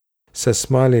run, says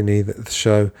smilingly that the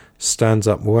show stands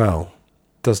up well.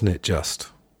 Doesn't it just?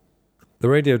 The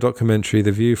radio documentary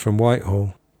The View from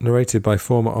Whitehall, narrated by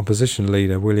former opposition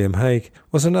leader William Hague,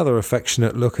 was another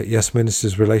affectionate look at Yes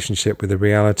Minister's relationship with the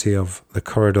reality of the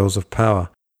corridors of power,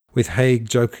 with Hague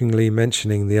jokingly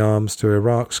mentioning the arms to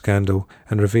Iraq scandal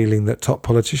and revealing that top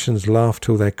politicians laughed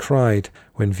till they cried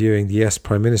when viewing the Yes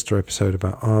Prime Minister episode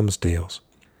about arms deals.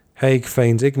 Hague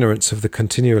feigns ignorance of the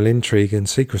continual intrigue and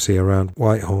secrecy around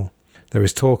Whitehall. There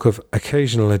is talk of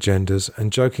occasional agendas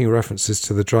and joking references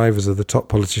to the drivers of the top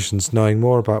politicians knowing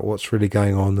more about what's really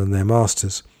going on than their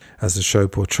masters, as the show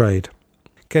portrayed.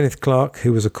 Kenneth Clark,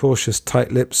 who was a cautious,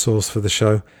 tight-lipped source for the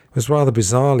show, was rather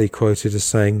bizarrely quoted as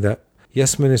saying that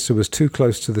Yes Minister was too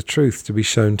close to the truth to be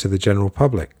shown to the general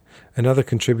public. Another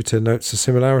contributor notes a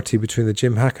similarity between the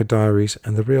Jim Hacker diaries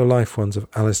and the real-life ones of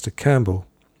Alistair Campbell.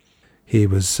 He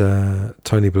was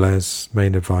Tony Blair's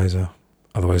main advisor,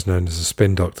 otherwise known as a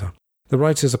spin doctor. The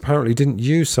writers apparently didn't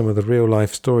use some of the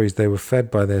real-life stories they were fed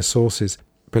by their sources,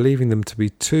 believing them to be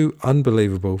too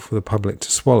unbelievable for the public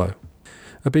to swallow.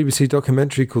 A BBC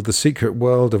documentary called The Secret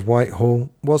World of Whitehall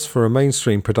was, for a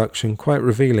mainstream production, quite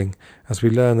revealing, as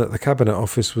we learn that the Cabinet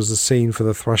Office was the scene for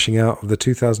the thrashing out of the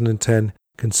 2010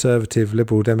 Conservative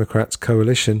Liberal Democrats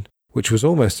coalition, which was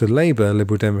almost a Labour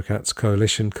Liberal Democrats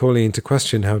coalition, calling into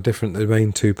question how different the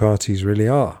main two parties really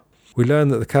are. We learn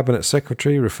that the Cabinet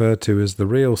Secretary, referred to as the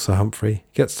real Sir Humphrey,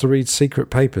 gets to read secret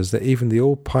papers that even the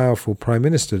all-powerful Prime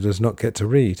Minister does not get to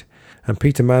read, and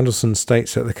Peter Mandelson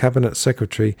states that the Cabinet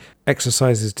Secretary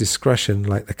exercises discretion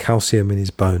like the calcium in his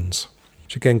bones.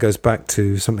 Which again goes back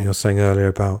to something I was saying earlier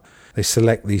about they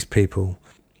select these people.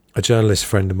 A journalist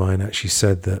friend of mine actually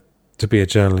said that to be a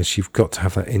journalist you've got to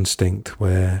have that instinct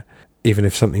where even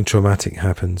if something traumatic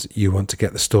happens, you want to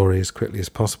get the story as quickly as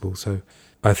possible. So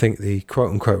I think the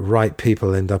quote-unquote right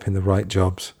people end up in the right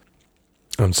jobs.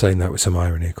 I'm saying that with some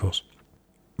irony, of course.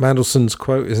 Mandelson's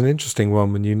quote is an interesting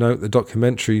one when you note the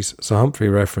documentary's Sir Humphrey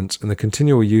reference and the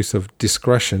continual use of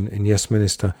discretion in Yes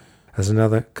Minister as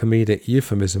another comedic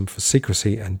euphemism for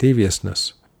secrecy and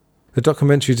deviousness. The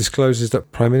documentary discloses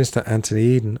that Prime Minister Anthony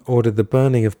Eden ordered the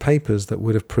burning of papers that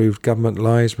would have proved government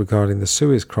lies regarding the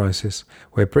Suez crisis,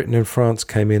 where Britain and France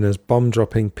came in as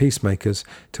bomb-dropping peacemakers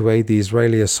to aid the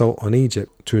Israeli assault on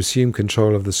Egypt to assume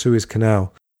control of the Suez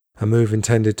Canal, a move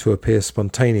intended to appear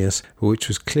spontaneous, but which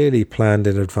was clearly planned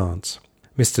in advance.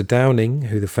 Mr. Downing,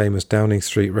 who the famous Downing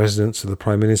Street residence of the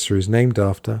Prime Minister is named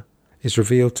after, is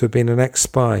revealed to have been an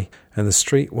ex-spy, and the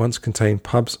street once contained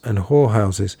pubs and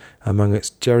whorehouses among its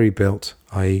jerry-built,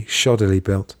 i.e. shoddily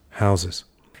built, houses.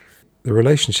 The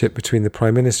relationship between the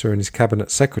Prime Minister and his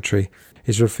Cabinet Secretary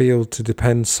is revealed to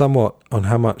depend somewhat on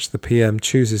how much the PM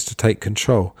chooses to take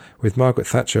control, with Margaret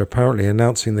Thatcher apparently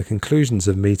announcing the conclusions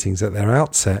of meetings at their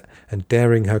outset and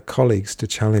daring her colleagues to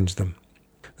challenge them.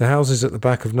 The houses at the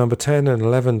back of number 10 and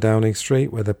 11 Downing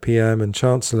Street, where the PM and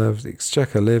Chancellor of the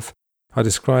Exchequer live, are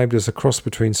described as a cross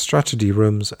between strategy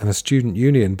rooms and a student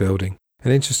union building,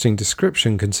 an interesting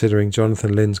description considering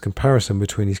Jonathan Lynn's comparison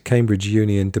between his Cambridge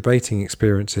Union debating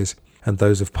experiences and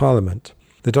those of Parliament.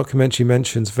 The documentary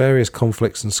mentions various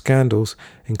conflicts and scandals,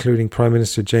 including Prime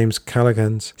Minister James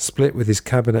Callaghan's split with his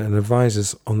cabinet and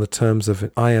advisers on the terms of an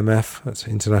IMF, that's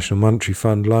International Monetary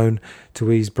Fund loan,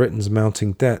 to ease Britain's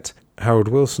mounting debt, Harold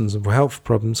Wilson's health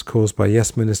problems caused by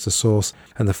Yes Minister source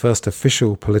and the first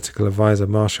official political advisor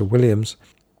Marsha Williams.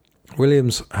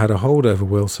 Williams had a hold over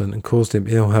Wilson and caused him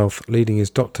ill health, leading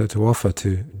his doctor to offer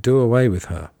to do away with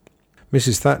her.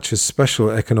 Mrs. Thatcher's special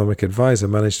economic advisor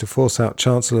managed to force out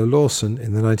Chancellor Lawson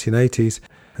in the 1980s,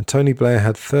 and Tony Blair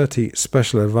had 30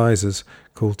 special advisors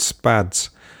called SPADs,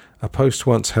 a post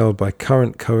once held by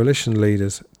current coalition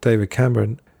leaders David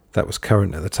Cameron, that was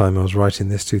current at the time I was writing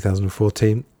this,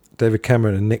 2014, David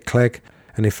Cameron and Nick Clegg,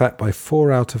 and in fact by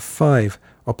 4 out of 5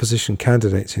 opposition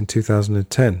candidates in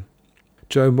 2010.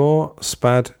 Joe Moore,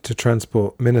 SPAD to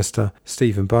Transport Minister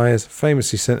Stephen Byers,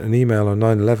 famously sent an email on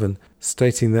 9/11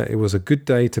 stating that it was a good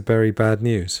day to bury bad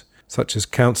news, such as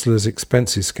councillors'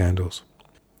 expenses scandals.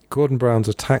 Gordon Brown's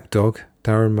attack dog,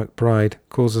 Darren McBride,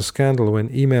 caused a scandal when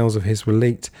emails of his were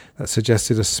leaked that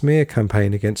suggested a smear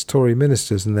campaign against Tory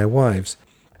ministers and their wives,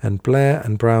 and Blair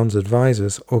and Brown's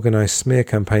advisers organised smear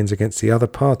campaigns against the other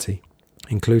party,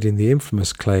 including the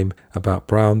infamous claim about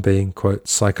Brown being, quote,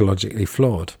 psychologically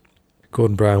flawed.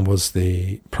 Gordon Brown was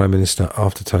the Prime Minister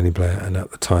after Tony Blair and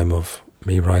at the time of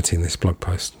me writing this blog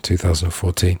post in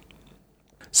 2014.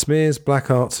 Smears, black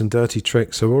arts and dirty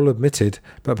tricks are all admitted,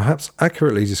 but perhaps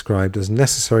accurately described as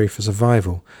necessary for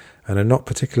survival, and are not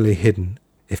particularly hidden,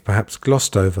 if perhaps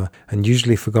glossed over and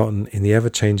usually forgotten in the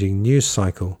ever-changing news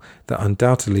cycle that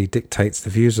undoubtedly dictates the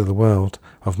views of the world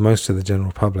of most of the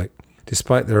general public,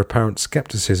 despite their apparent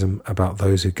scepticism about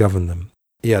those who govern them.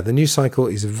 Yeah, the news cycle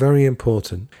is very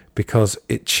important because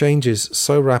it changes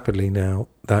so rapidly now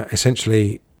that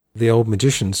essentially the old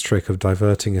magician's trick of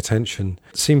diverting attention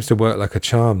seems to work like a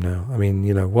charm now. I mean,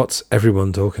 you know, what's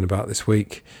everyone talking about this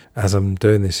week as I'm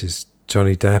doing this is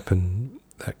Johnny Depp and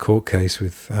that court case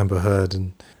with Amber Heard,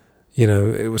 and you know,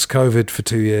 it was COVID for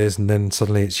 2 years and then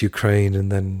suddenly it's Ukraine,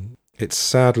 and then it's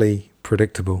sadly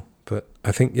predictable. But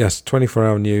I think, yes,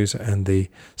 24-hour news and the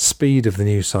speed of the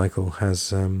news cycle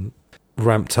has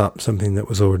ramped up something that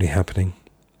was already happening.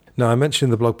 Now, I mentioned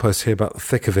in the blog post here about The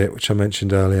Thick of It, which I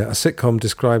mentioned earlier, a sitcom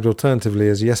described alternatively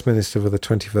as Yes Minister for the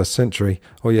 21st Century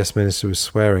or Yes Minister with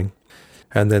Swearing.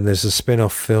 And then there's a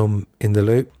spin-off film, In the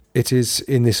Loop. It is,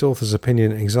 in this author's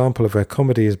opinion, an example of where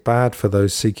comedy is bad for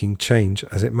those seeking change,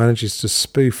 as it manages to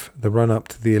spoof the run-up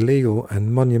to the illegal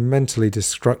and monumentally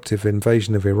destructive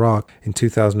invasion of Iraq in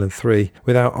 2003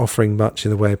 without offering much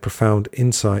in the way of profound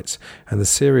insights and the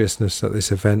seriousness that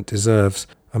this event deserves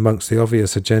amongst the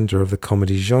obvious agenda of the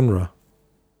comedy genre.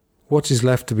 What is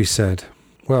left to be said?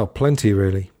 Well, plenty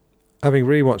really. Having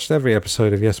rewatched every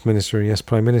episode of Yes Minister and Yes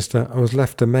Prime Minister, I was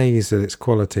left amazed at its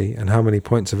quality and how many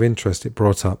points of interest it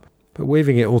brought up. But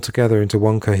weaving it all together into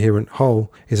one coherent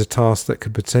whole is a task that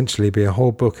could potentially be a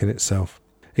whole book in itself.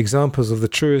 Examples of the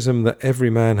truism that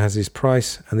every man has his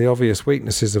price and the obvious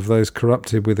weaknesses of those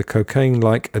corrupted with the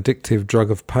cocaine-like addictive drug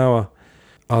of power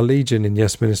are legion in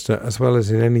Yes Minister, as well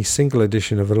as in any single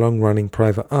edition of the long-running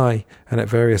Private Eye and at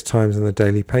various times in the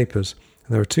daily papers.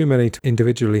 And there are too many to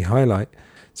individually highlight.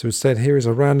 So instead, here is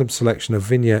a random selection of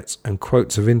vignettes and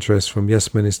quotes of interest from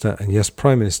Yes Minister and Yes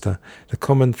Prime Minister, the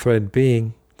common thread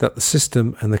being that the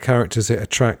system and the characters it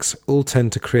attracts all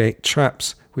tend to create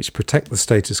traps which protect the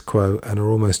status quo and are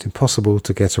almost impossible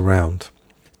to get around.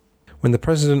 When the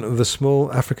president of the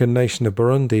small African nation of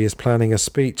Burundi is planning a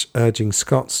speech urging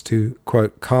Scots to,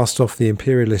 quote, cast off the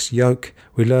imperialist yoke,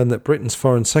 we learn that Britain's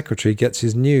Foreign Secretary gets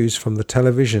his news from the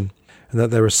television, and that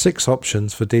there are 6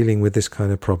 options for dealing with this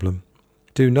kind of problem.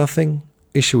 Do nothing,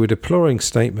 issue a deploring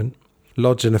statement,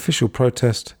 lodge an official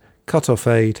protest, cut off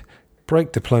aid,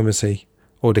 break diplomacy,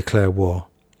 or declare war.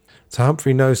 So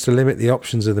Humphrey knows to limit the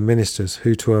options of the ministers,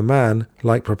 who to a man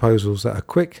like proposals that are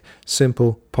quick,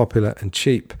 simple, popular and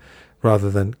cheap,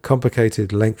 rather than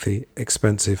complicated, lengthy,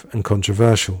 expensive and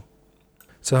controversial.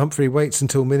 Sir Humphrey waits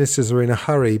until ministers are in a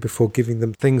hurry before giving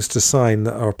them things to sign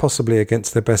that are possibly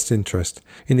against their best interest.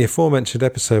 In the aforementioned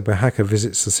episode where Hacker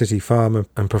visits the city farm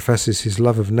and professes his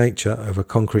love of nature over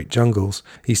concrete jungles,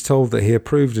 he's told that he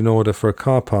approved an order for a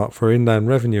car park for Inland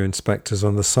Revenue inspectors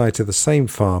on the site of the same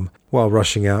farm while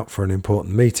rushing out for an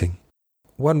important meeting.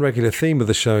 One regular theme of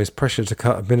the show is pressure to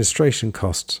cut administration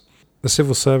costs. The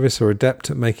civil service are adept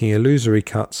at making illusory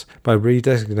cuts by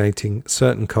redesignating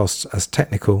certain costs as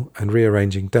technical and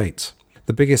rearranging dates.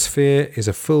 The biggest fear is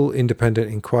a full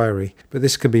independent inquiry, but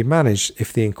this can be managed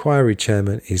if the inquiry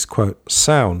chairman is, quote,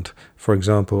 sound, for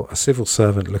example, a civil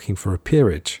servant looking for a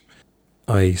peerage,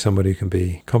 i.e. somebody who can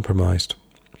be compromised.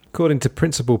 According to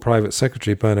Principal Private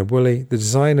Secretary Bernard Woolley, the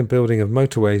design and building of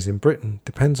motorways in Britain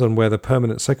depends on where the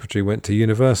Permanent Secretary went to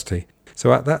university.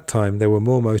 So at that time there were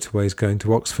more motorways going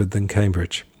to Oxford than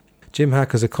Cambridge. Jim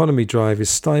Hacker's economy drive is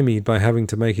stymied by having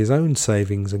to make his own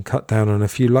savings and cut down on a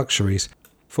few luxuries,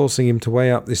 forcing him to weigh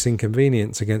up this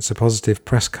inconvenience against the positive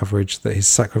press coverage that his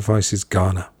sacrifices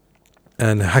garner.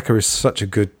 And Hacker is such a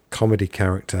good comedy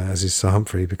character, as is Sir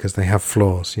Humphrey, because they have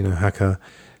flaws. You know, Hacker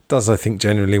does, I think,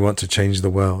 genuinely want to change the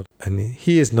world. And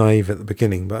he is naive at the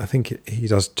beginning, but I think he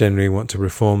does generally want to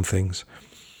reform things.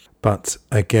 But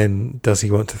again, does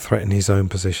he want to threaten his own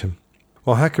position?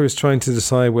 While Hacker is trying to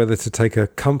decide whether to take a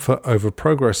comfort over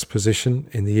progress position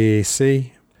in the EEC,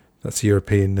 that's the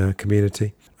European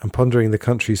Community, and pondering the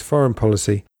country's foreign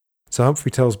policy, Sir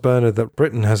Humphrey tells Bernard that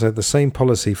Britain has had the same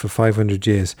policy for 500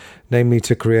 years, namely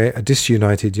to create a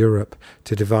disunited Europe,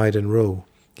 to divide and rule.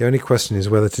 The only question is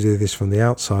whether to do this from the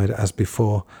outside as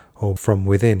before or from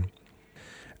within.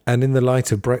 And in the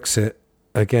light of Brexit,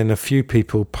 again, a few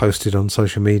people posted on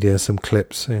social media some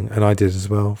clips, and I did as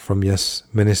well, from Yes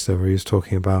Minister, where he was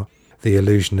talking about the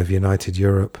illusion of united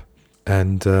Europe.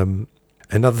 And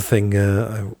another thing,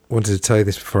 I wanted to tell you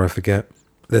this before I forget,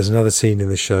 there's another scene in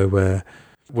the show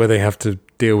where they have to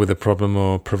deal with a problem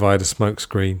or provide a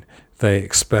smokescreen. They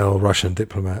expel Russian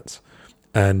diplomats.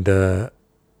 And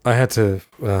I had to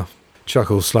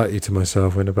chuckle slightly to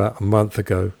myself when about a month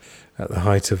ago, at the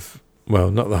height of, well,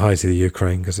 not the height of the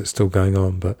Ukraine because it's still going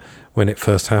on, but when it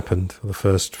first happened, for the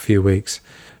first few weeks,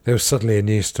 there was suddenly a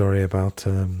news story about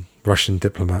Russian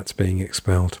diplomats being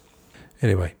expelled.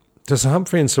 Anyway, to Sir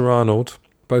Humphrey and Sir Arnold,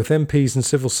 both MPs and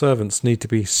civil servants need to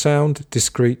be sound,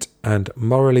 discreet and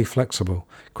morally flexible.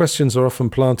 Questions are often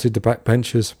planted to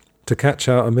backbenchers to catch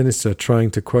out a minister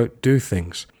trying to, quote, do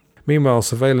things. Meanwhile,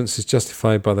 surveillance is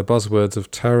justified by the buzzwords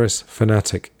of terrorist,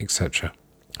 fanatic, etc.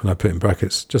 And I put in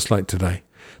brackets, just like today.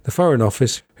 The Foreign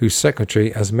Office, whose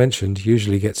secretary, as mentioned,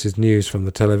 usually gets his news from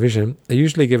the television, are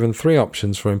usually given 3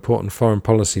 options for important foreign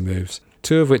policy moves,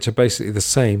 2 of which are basically the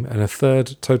same and a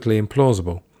third totally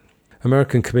implausible.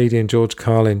 American comedian George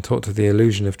Carlin talked of the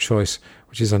illusion of choice,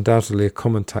 which is undoubtedly a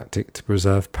common tactic to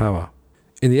preserve power.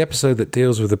 In the episode that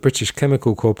deals with the British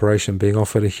Chemical Corporation being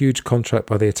offered a huge contract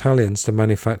by the Italians to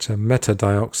manufacture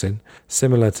metadioxin,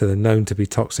 similar to the known to be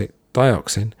toxic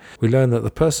dioxin, we learn that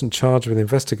the person charged with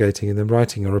investigating and then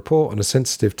writing a report on a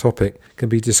sensitive topic can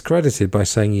be discredited by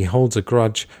saying he holds a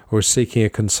grudge or is seeking a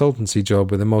consultancy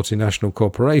job with a multinational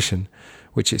corporation,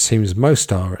 which it seems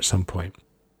most are at some point.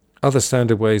 Other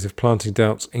standard ways of planting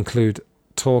doubts include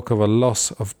talk of a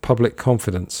loss of public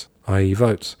confidence, i.e.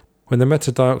 votes. When the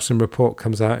metadioxin report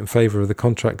comes out in favour of the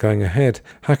contract going ahead,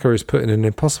 Hacker is put in an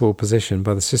impossible position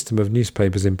by the system of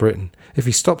newspapers in Britain. If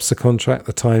he stops the contract,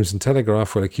 the Times and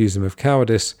Telegraph will accuse him of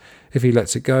cowardice. If he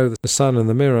lets it go, the Sun and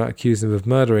the Mirror accuse him of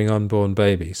murdering unborn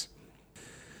babies.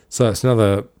 So that's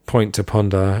another point to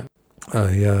ponder.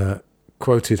 I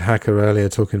quoted Hacker earlier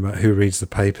talking about who reads the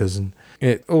papers, and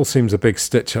it all seems a big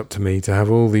stitch-up to me to have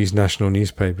all these national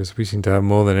newspapers. We seem to have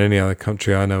more than any other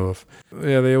country I know of.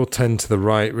 Yeah, they all tend to the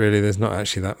right, really. There's not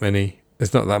actually that many.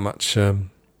 There's not that much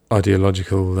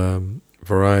ideological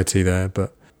variety there.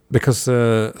 But because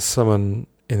someone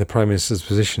in the Prime Minister's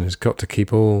position has got to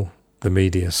keep all the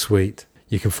media sweet,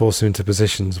 you can force him into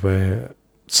positions where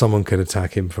someone could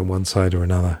attack him from one side or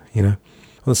another, you know.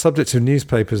 On the subject of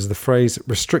newspapers, the phrase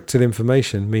restricted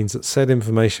information means that said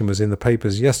information was in the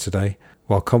papers yesterday,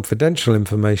 while confidential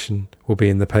information will be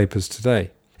in the papers today.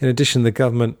 In addition, the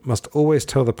government must always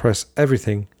tell the press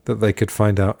everything that they could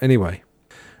find out anyway.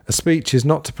 A speech is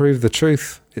not to prove the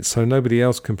truth, it's so nobody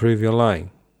else can prove you're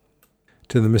lying.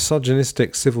 To the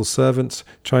misogynistic civil servants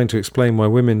trying to explain why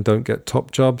women don't get top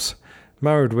jobs,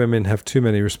 married women have too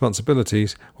many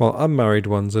responsibilities, while unmarried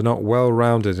ones are not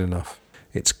well-rounded enough.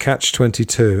 It's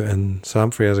catch-22, and Sir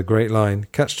Humphrey has a great line,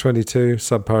 catch-22,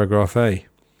 subparagraph A.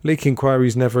 Leak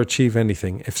inquiries never achieve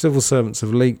anything. If civil servants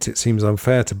have leaked, it seems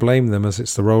unfair to blame them as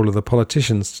it's the role of the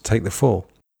politicians to take the fall.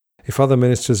 If other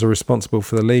ministers are responsible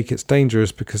for the leak, it's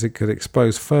dangerous because it could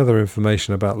expose further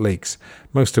information about leaks,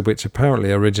 most of which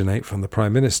apparently originate from the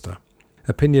Prime Minister.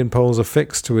 Opinion polls are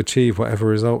fixed to achieve whatever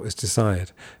result is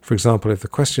desired. For example, if the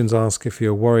questions ask if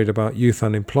you're worried about youth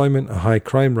unemployment, a high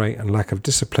crime rate and lack of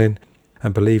discipline,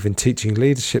 and believe in teaching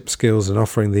leadership skills and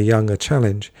offering the young a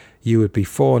challenge, you would be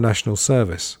for national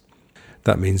service.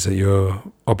 That means that you're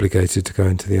obligated to go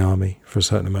into the army for a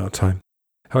certain amount of time.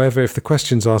 However, if the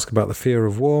questions ask about the fear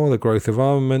of war, the growth of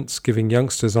armaments, giving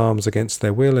youngsters arms against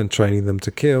their will and training them to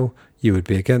kill, you would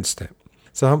be against it.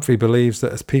 Sir Humphrey believes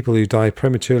that as people who die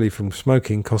prematurely from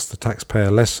smoking cost the taxpayer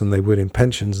less than they would in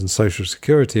pensions and social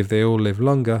security if they all live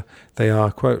longer, they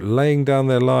are, quote, laying down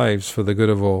their lives for the good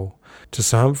of all. To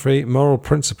Sir Humphrey, moral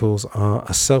principles are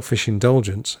a selfish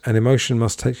indulgence, and emotion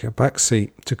must take a back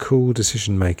seat to cool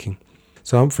decision-making.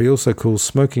 Sir Humphrey also calls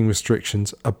smoking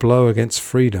restrictions a blow against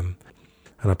freedom,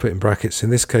 and I put in brackets, in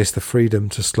this case, the freedom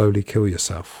to slowly kill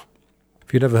yourself.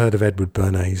 If you've never heard of Edward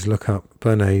Bernays, look up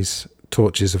Bernays'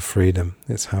 Torches of Freedom.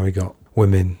 It's how he got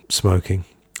women smoking,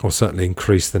 or certainly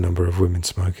increased the number of women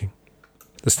smoking.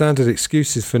 The standard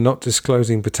excuses for not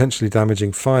disclosing potentially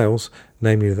damaging files,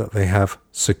 namely that they have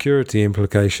security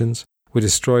implications, were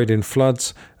destroyed in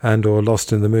floods and or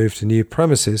lost in the move to new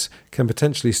premises, can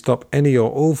potentially stop any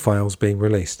or all files being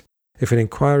released. If an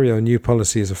inquiry or new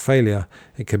policy is a failure,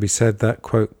 it can be said that,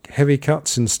 quote, heavy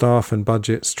cuts in staff and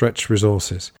budget stretched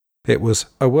resources. It was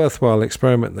a worthwhile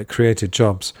experiment that created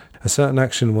jobs. A certain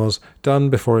action was done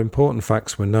before important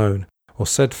facts were known, or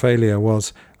said failure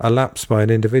was a lapse by an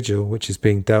individual which is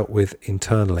being dealt with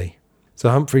internally. So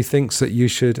Humphrey thinks that you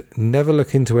should never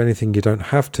look into anything you don't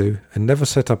have to, and never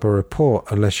set up a report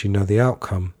unless you know the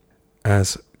outcome,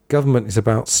 as government is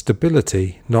about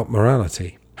stability, not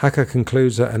morality. Hacker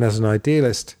concludes that, and as an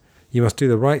idealist, you must do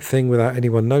the right thing without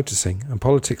anyone noticing, and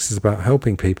politics is about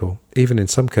helping people, even in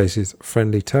some cases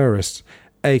friendly terrorists,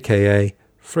 aka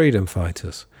freedom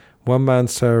fighters. One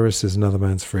man's terrorist is another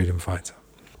man's freedom fighter.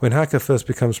 When Hacker first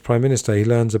becomes Prime Minister, he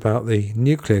learns about the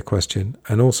nuclear question,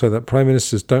 and also that Prime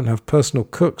Ministers don't have personal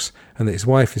cooks and that his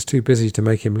wife is too busy to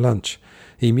make him lunch.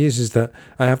 He muses that,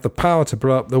 I have the power to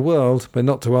blow up the world, but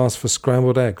not to ask for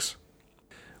scrambled eggs.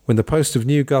 When the post of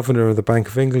new Governor of the Bank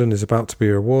of England is about to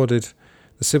be rewarded,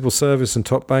 the civil service and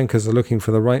top bankers are looking for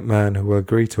the right man who will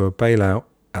agree to a bailout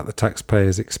at the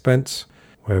taxpayer's expense,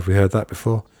 where have we heard that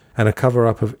before, and a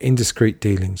cover-up of indiscreet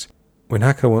dealings. When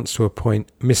Hacker wants to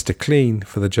appoint Mr. Clean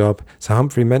for the job, Sir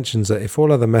Humphrey mentions that if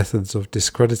all other methods of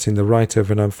discrediting the writer of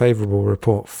an unfavourable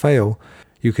report fail,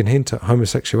 you can hint at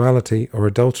homosexuality or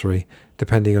adultery,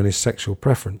 depending on his sexual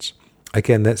preference.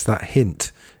 Again, that's that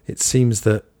hint. It seems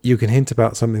that you can hint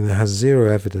about something that has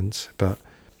zero evidence, but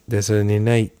there's an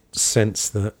innate sense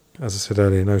that, as I said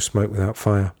earlier, no smoke without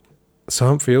fire. Sir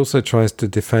Humphrey also tries to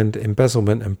defend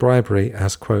embezzlement and bribery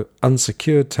as, quote,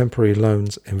 unsecured temporary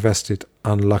loans invested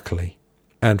unluckily.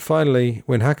 And finally,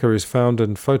 when Hacker is found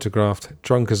and photographed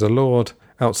drunk as a lord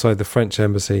outside the French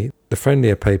embassy, the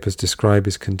friendlier papers describe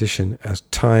his condition as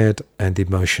tired and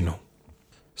emotional.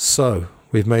 So,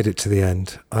 we've made it to the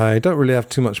end. I don't really have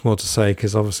too much more to say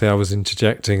because obviously I was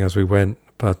interjecting as we went,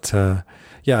 but a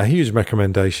huge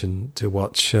recommendation to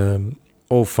watch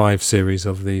all 5 series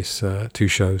of these 2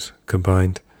 shows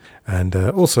combined, and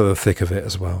also the thick of it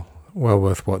as well. Well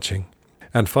worth watching.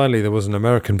 And finally, there was an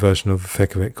American version of the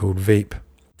thick of it called Veep.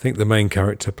 I think the main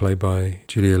character, played by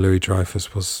Julia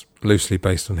Louis-Dreyfus, was loosely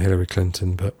based on Hillary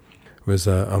Clinton, but was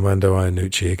Armando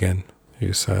Iannucci again, who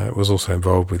was also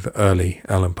involved with early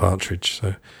Alan Partridge.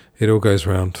 So it all goes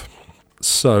round.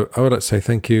 So I would like to say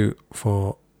thank you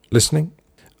for listening.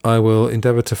 I will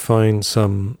endeavour to find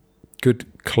some good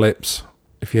clips.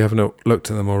 If you haven't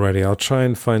looked at them already, I'll try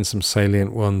and find some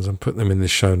salient ones and put them in the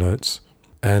show notes.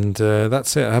 And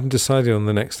that's it. I haven't decided on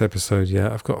the next episode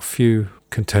yet. I've got a few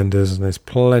contenders and there's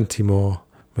plenty more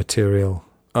material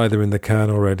either in the can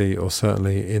already or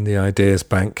certainly in the ideas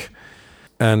bank.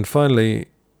 And finally,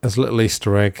 as a little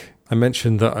Easter egg, I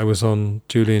mentioned that I was on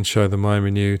Julian's show, The Mind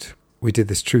Renewed. We did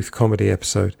this truth comedy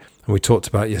episode and we talked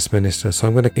about Yes Minister. So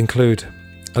I'm going to include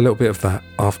a little bit of that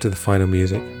after the final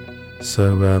music.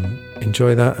 So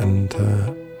enjoy that, and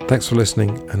thanks for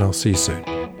listening, and I'll see you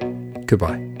soon.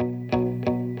 Goodbye.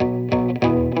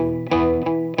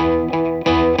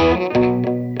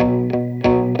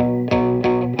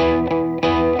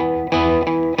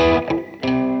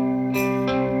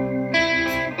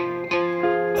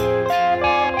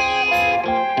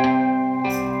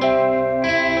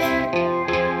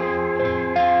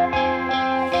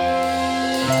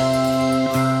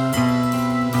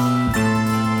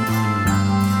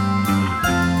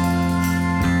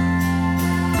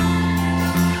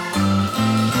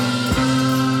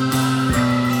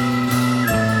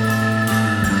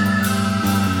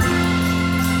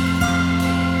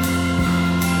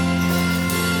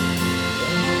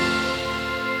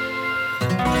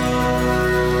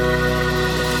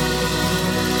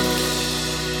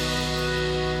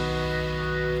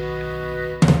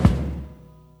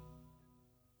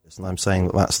 And I'm saying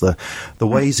that that's the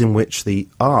ways in which the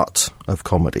art of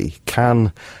comedy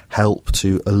can help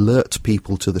to alert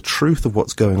people to the truth of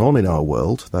what's going on in our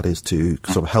world, that is, to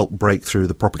sort of help break through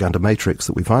the propaganda matrix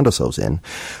that we find ourselves in,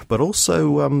 but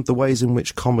also the ways in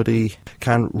which comedy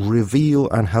can reveal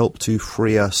and help to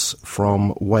free us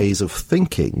from ways of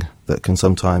thinking that can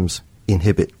sometimes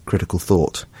inhibit critical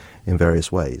thought in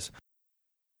various ways.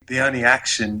 The only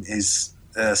action is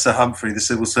Sir Humphrey, the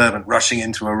civil servant, rushing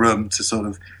into a room to sort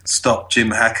of stop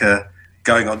Jim Hacker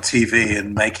going on TV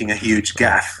and making a huge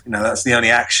gaffe. You know, that's the only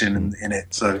action in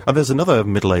it. So, and there's another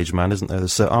middle-aged man, isn't there?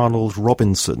 There's Sir Arnold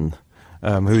Robinson,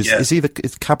 is he the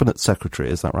cabinet secretary?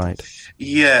 Is that right?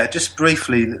 Yeah, just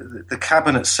briefly, the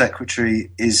cabinet secretary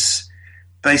is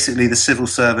basically the civil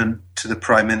servant to the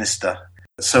Prime Minister.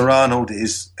 Sir Arnold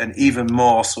is an even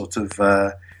more sort of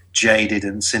jaded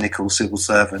and cynical civil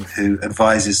servant who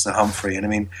advises Sir Humphrey. And I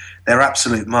mean, they're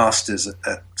absolute masters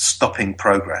at stopping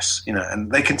progress, you know,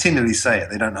 and they continually say it.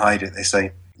 They don't hide it. They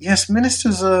say, yes,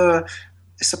 ministers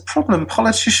it's a problem.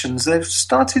 Politicians, they've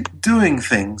started doing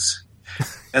things.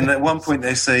 And at one point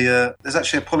they say, there's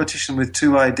actually a politician with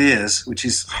two ideas, which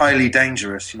is highly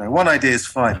dangerous. You know, one idea is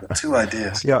fine, but two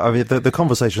ideas. Yeah, I mean, the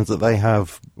conversations that they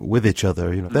have with each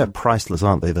other, you know, they're priceless,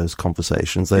 aren't they, those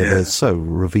conversations? They're so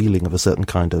revealing of a certain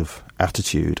kind of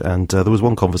attitude. And there was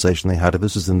one conversation they had,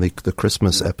 this was in the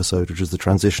Christmas episode, which was the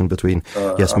transition between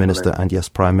Yes Minister and Yes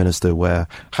Prime Minister, where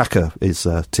Hacker is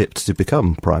tipped to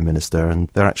become Prime Minister, and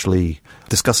they're actually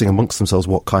discussing amongst themselves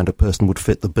what kind of person would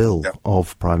fit the bill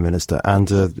of Prime Minister. And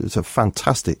it's a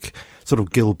fantastic sort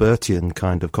of Gilbertian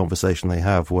kind of conversation they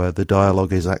have, where the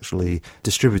dialogue is actually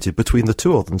distributed between the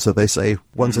two of them. So they say,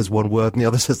 one says one word and the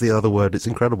other says the other word. It's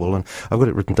incredible. And I've got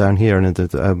it written down here, and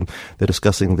they're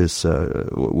discussing this,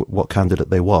 what candidate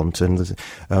they want. And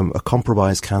a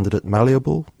compromise candidate,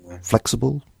 malleable,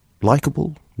 flexible,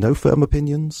 likeable, no firm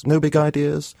opinions, no big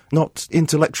ideas, not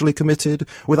intellectually committed,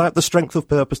 without the strength of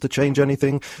purpose to change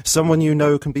anything, someone you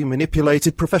know can be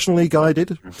manipulated, professionally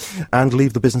guided, and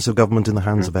leave the business of government in the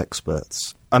hands of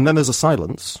experts. And then there's a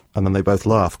silence, and then they both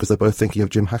laugh because they're both thinking of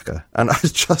Jim Hacker. And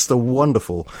it's just a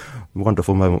wonderful,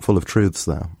 wonderful moment full of truths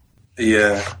there.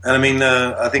 Yeah, and I mean,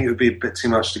 I think it would be a bit too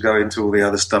much to go into all the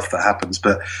other stuff that happens,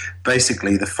 but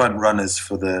basically the front runners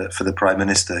for the Prime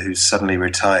Minister, who's suddenly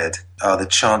retired, are the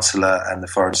Chancellor and the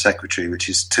Foreign Secretary, which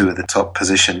is two of the top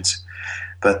positions.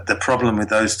 But the problem with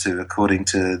those two, according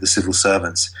to the civil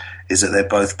servants, is that they're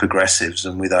both progressives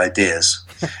and with ideas.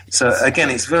 So again,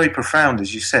 it's very profound,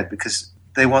 as you said, because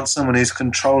they want someone who's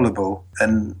controllable,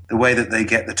 and the way that they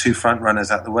get the two front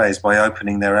runners out the way is by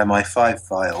opening their MI5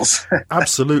 files.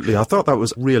 Absolutely. I thought that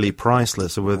was really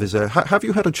priceless. Have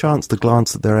you had a chance to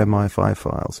glance at their MI5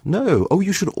 files? No. Oh,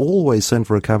 you should always send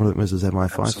for a cabinet minister's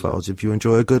MI5 files if you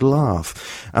enjoy a good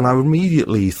laugh. And I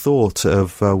immediately thought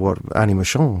of what Annie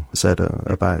Machon said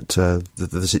about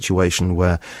the situation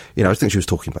where, you know, I think she was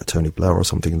talking about Tony Blair or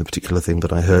something, the particular thing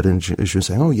that I heard, and she was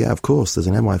saying, oh yeah, of course, there's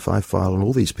an MI5 file on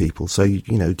all these people. So,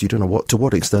 you know, you don't know to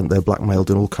what extent they're blackmailed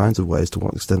in all kinds of ways, to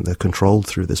what extent they're controlled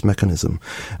through this mechanism.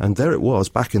 And there it was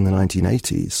back in the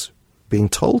 1980s, being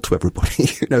told to everybody,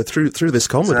 you know, through this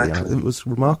comedy. Exactly. It was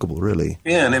remarkable, really.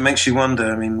 Yeah, and it makes you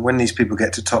wonder, I mean, when these people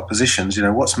get to top positions, you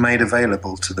know, what's made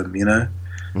available to them, you know?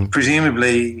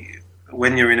 Presumably,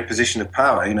 when you're in a position of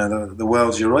power, you know, the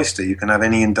world's your oyster. You can have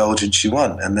any indulgence you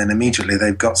want, and then immediately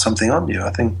they've got something on you.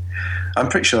 I'm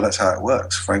pretty sure that's how it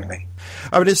works, frankly.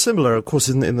 I mean, it's similar, of course,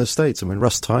 in the States. I mean,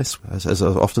 Russ Tice has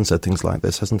often said things like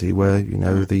this, hasn't he, where, you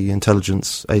know, the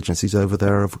intelligence agencies over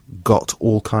there have got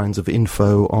all kinds of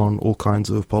info on all kinds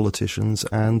of politicians,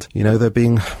 and, you know, they're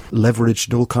being leveraged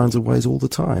in all kinds of ways all the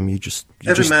time.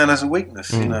 Every man has a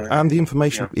weakness, you know. And the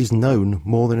information is known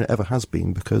more than it ever has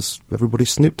been because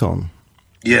everybody's snooped on.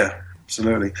 Yeah,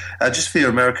 absolutely. Just for your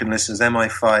American listeners,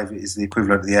 MI5 is the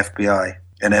equivalent of the FBI,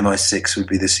 and MI6 would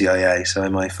be the CIA, so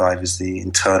MI5 is the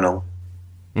internal,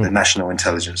 the National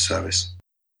Intelligence Service.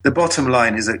 The bottom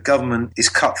line is that government is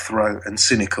cutthroat and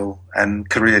cynical and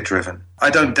career-driven. I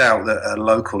don't doubt that at a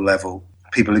local level,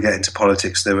 people who get into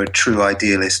politics, there are true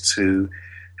idealists who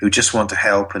just want to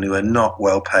help and who are not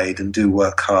well paid and do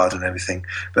work hard and everything.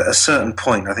 But at a certain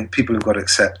point, I think people have got to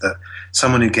accept that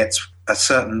someone who gets a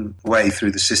certain way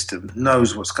through the system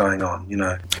knows what's going on, you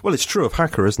know. Well, it's true of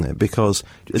Hacker, isn't it? Because,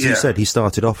 as you said, he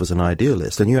started off as an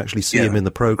idealist, and you actually see him in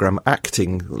the programme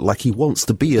acting like he wants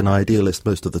to be an idealist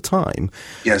most of the time.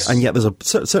 Yes. And yet there's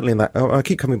certainly in that, I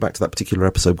keep coming back to that particular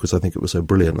episode because I think it was so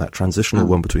brilliant, that transitional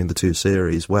one between the two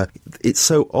series, where it's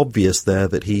so obvious there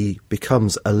that he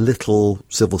becomes a little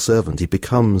civil servant. He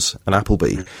becomes an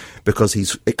Appleby because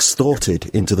he's extorted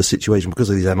into the situation because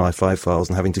of these MI5 files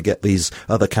and having to get these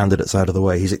other candidates gets out of the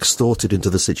way. He's extorted into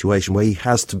the situation where he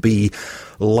has to be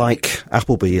like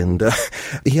Appleby, and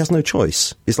he has no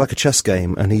choice. It's like a chess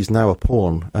game, and he's now a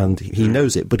pawn, and he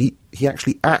knows it, but he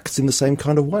actually acts in the same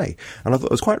kind of way. And I thought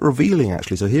it was quite revealing,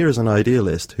 actually. So here is an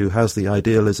idealist who has the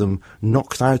idealism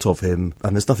knocked out of him,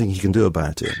 and there's nothing he can do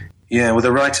about it. Yeah, well,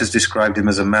 the writers described him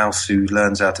as a mouse who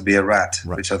learns how to be a rat,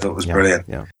 which I thought was brilliant.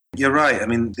 Yeah. You're right. I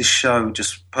mean, this show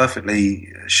just perfectly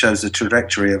shows the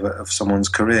trajectory of someone's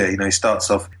career. You know, he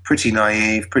starts off pretty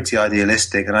naive, pretty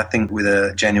idealistic, and I think with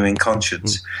a genuine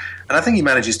conscience. And I think he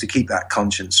manages to keep that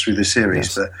conscience through the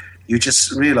series. Yes. But you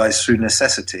just realise through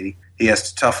necessity he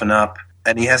has to toughen up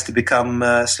and he has to become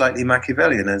slightly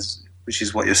Machiavellian, which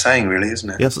is what you're saying, really,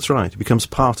 isn't it? Yes, that's right. He becomes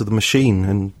part of the machine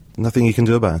and nothing you can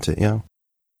do about it, yeah.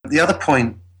 The other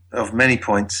point of many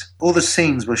points, all the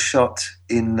scenes were shot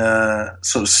in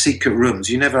sort of secret rooms.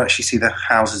 You never actually see the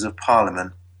Houses of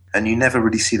Parliament, and you never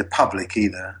really see the public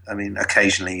either. I mean,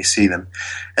 occasionally you see them.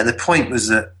 And the point was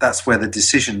that that's where the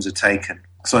decisions are taken.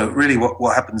 So really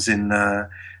what happens in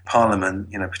Parliament,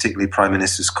 you know, particularly Prime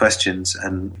Minister's questions,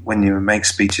 and when you make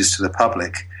speeches to the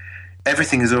public,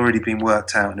 everything has already been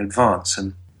worked out in advance.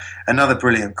 And another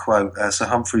brilliant quote, Sir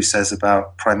Humphrey says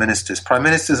about Prime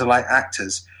Ministers are like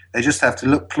actors. They just have to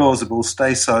look plausible,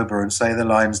 stay sober, and say the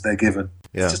lines they're given.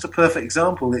 Yeah. It's just a perfect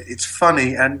example. It's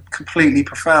funny and completely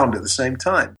profound at the same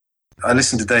time. I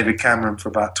listened to David Cameron for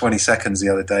about 20 seconds the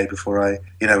other day before I,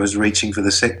 was reaching for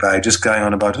the sick bag, just going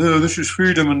on about, this is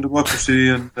freedom and democracy,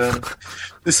 and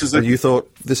this is... And you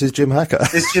thought, this is Jim Hacker?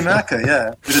 It's Jim Hacker,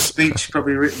 yeah. With a speech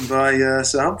probably written by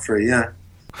Sir Humphrey, yeah.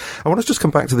 I want to just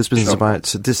come back to this business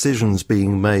about decisions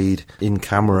being made in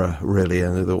camera, really,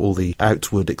 and all the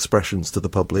outward expressions to the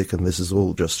public, and this is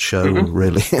all just show,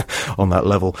 really, on that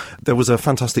level. There was a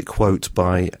fantastic quote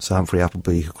by Sir Humphrey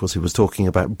Appleby. Of course, he was talking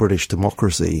about British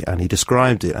democracy, and he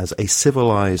described it as a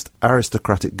civilised,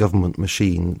 aristocratic government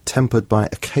machine tempered by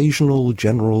occasional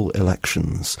general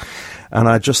elections. And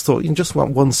I just thought, in just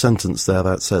one sentence there,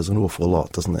 that says an awful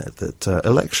lot, doesn't it? That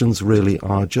elections really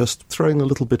are just throwing a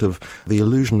little bit of the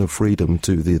illusion of freedom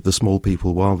to the small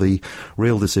people, while the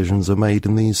real decisions are made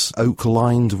in these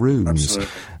oak-lined rooms.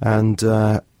 Absolutely. And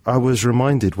I was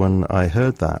reminded when I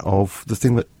heard that of the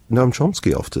thing that Noam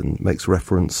Chomsky often makes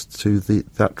reference to,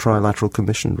 that Trilateral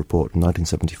Commission report in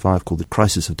 1975 called The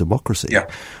Crisis of Democracy,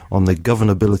 on the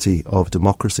governability of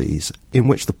democracies, in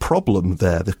which the problem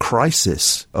there, the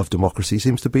crisis of democracy,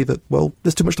 seems to be that, well,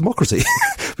 there's too much democracy.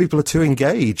 People are too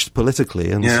engaged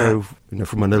politically, and so,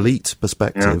 from an elite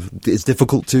perspective, it's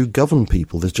difficult to govern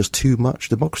people. There's just too much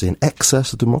democracy, an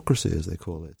excess of democracy, as they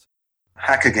call it.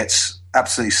 Hacker gets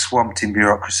absolutely swamped in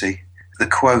bureaucracy. The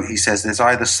quote, he says, there's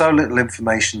either so little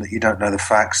information that you don't know the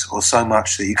facts or so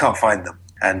much that you can't find them.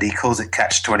 And he calls it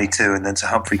Catch-22, and then Sir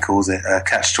Humphrey calls it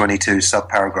Catch-22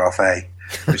 subparagraph A,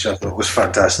 which I thought was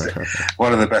fantastic.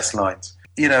 One of the best lines.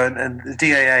 And the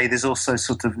DAA, there's also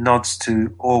sort of nods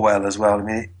to Orwell as well. I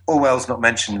mean, Orwell's not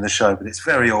mentioned in the show, but it's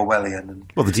very Orwellian.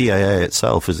 Well, the DAA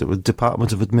itself, is it, with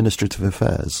Department of Administrative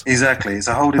Affairs? Exactly. It's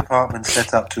a whole department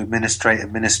set up to administrate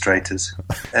administrators.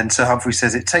 And Sir Humphrey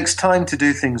says, it takes time to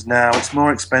do things now, it's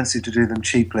more expensive to do them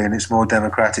cheaply, and it's more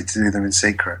democratic to do them in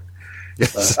secret.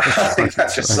 Yes. I think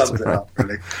that just sums it up,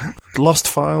 really. Lost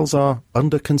files are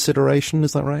under consideration,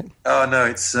 is that right? Oh, no,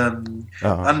 it's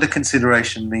under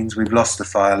consideration means we've lost the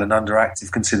file, and under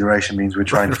active consideration means we're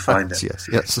trying to find it. Yes.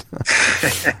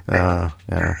 Yeah.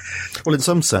 Well, in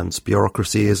some sense,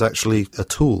 bureaucracy is actually a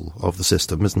tool of the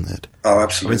system, isn't it? Oh,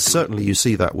 absolutely. I mean, certainly you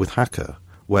see that with Hacker,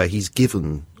 where he's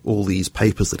given all these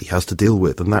papers that he has to deal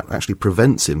with, and that actually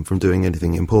prevents him from doing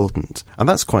anything important. And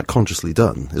that's quite consciously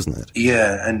done, isn't it?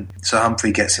 Yeah, and Sir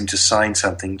Humphrey gets him to sign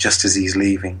something just as he's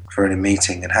leaving for a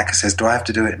meeting, and Hacker says, do I have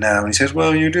to do it now? And he says,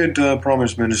 well, you did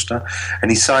promise, Minister.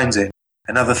 And he signs it.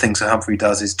 Another thing Sir Humphrey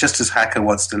does is, just as Hacker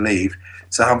wants to leave,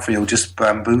 Sir Humphrey will just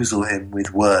bamboozle him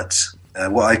with words,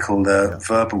 what I call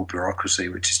verbal bureaucracy,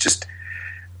 which is just...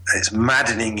 It's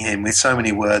maddening him with so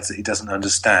many words that he doesn't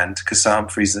understand, because Sir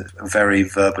Humphrey's very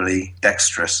verbally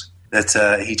dexterous,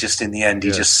 that he just, in the end,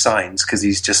 he just signs because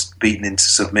he's just beaten into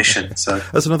submission. So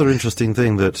that's another interesting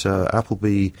thing, that Sir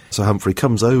Humphrey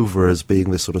comes over as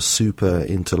being this sort of super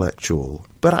intellectual,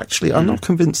 but actually I'm not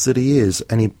convinced that he is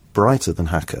any brighter than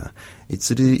Hacker.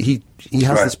 He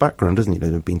has this background, doesn't he?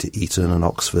 You know, been to Eton and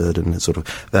Oxford, and sort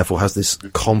of therefore has this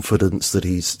confidence that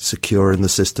he's secure in the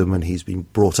system, and he's been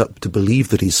brought up to believe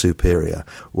that he's superior.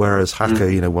 Whereas Hacker,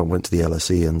 you know, went to the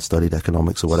LSE and studied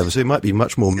economics or whatever, so he might be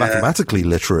much more mathematically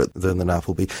literate than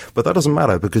Appleby. But that doesn't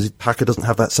matter because Hacker doesn't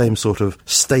have that same sort of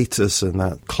status and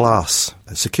that class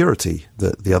security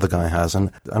that the other guy has,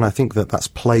 and I think that's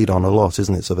played on a lot,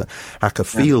 isn't it? So that Hacker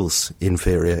feels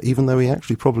inferior, even though he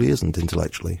actually probably isn't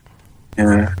intellectually.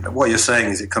 Yeah. What you're saying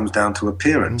is it comes down to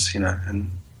appearance, you know,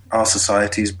 and our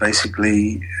society is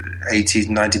basically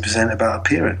 80-90% about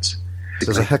appearance.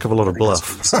 There's a heck of a lot of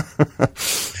bluff.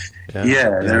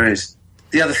 There is.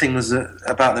 The other thing was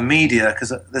about the media,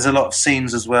 because there's a lot of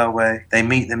scenes as well where they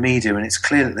meet the media, and it's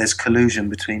clear that there's collusion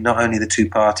between not only the two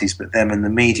parties, but them and the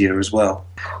media as well.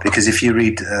 Because if you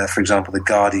read, for example, The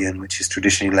Guardian, which is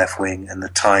traditionally left-wing, and The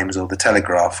Times or The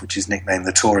Telegraph, which is nicknamed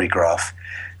the Tory Graph,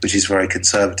 which is very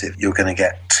conservative, you're going to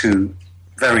get two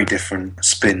very different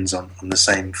spins on the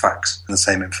same facts and the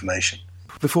same information.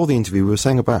 Before the interview, we were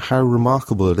saying about how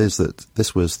remarkable it is that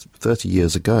this was 30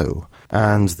 years ago,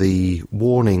 and the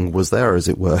warning was there, as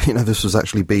it were. You know, this was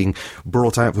actually being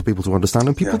brought out for people to understand,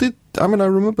 and people did. I mean, I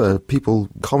remember people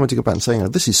commenting about it and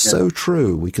saying, this is so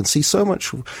true. We can see so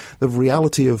much the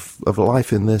reality of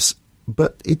life in this,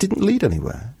 but it didn't lead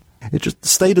anywhere. It just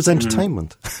stayed as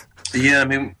entertainment. Yeah, I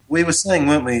mean, we were saying,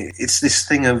 weren't we, it's this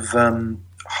thing of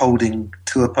holding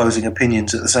two opposing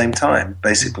opinions at the same time,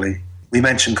 basically. We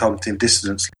mentioned cognitive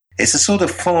dissonance. It's a sort of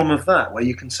form of that, where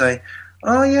you can say,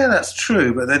 oh, yeah, that's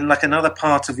true, but then like another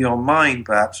part of your mind,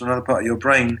 perhaps, or another part of your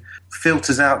brain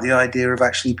filters out the idea of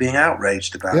actually being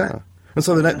outraged about it. And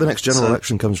so the next general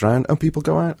election comes around, and people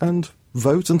go out and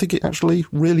vote and think it actually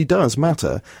really does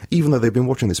matter, even though they've been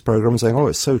watching this program and saying, oh,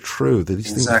 it's so true that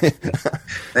these things...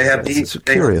 They have it's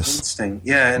curious. Instinct.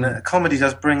 Yeah, and comedy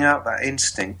does bring out that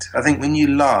instinct. I think when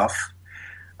you laugh,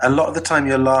 a lot of the time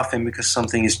you're laughing because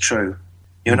something is true.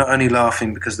 You're not only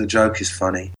laughing because the joke is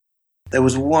funny. There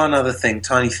was one other thing,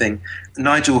 tiny thing.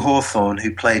 Nigel Hawthorne,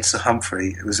 who played Sir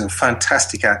Humphrey, was a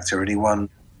fantastic actor, and he won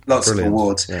lots of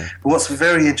awards. Yeah. But what's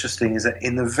very interesting is that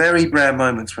in the very rare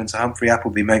moments when Sir Humphrey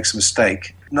Appleby makes a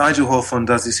mistake, Nigel Hawthorne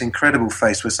does this incredible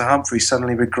face where Sir Humphrey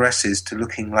suddenly regresses to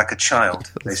looking like a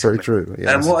child. That's very true. Yes.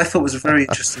 And what I thought was very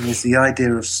interesting is the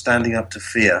idea of standing up to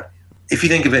fear. If you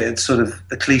think of it, it's sort of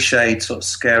the cliched sort of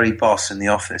scary boss in the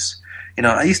office. You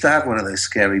know, I used to have one of those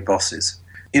scary bosses.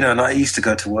 You know, and I used to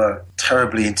go to work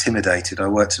terribly intimidated. I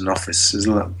worked in an office, it was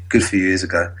a good few years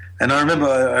ago. And I remember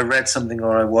I read something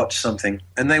or I watched something,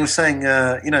 and they were saying,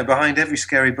 you know, behind every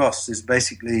scary boss there's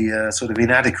basically sort of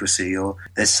inadequacy, or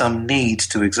there's some need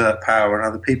to exert power on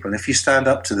other people. And if you stand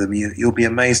up to them, you'll be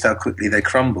amazed how quickly they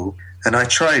crumble. And I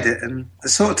tried it, and it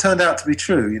sort of turned out to be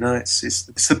true. You know, it's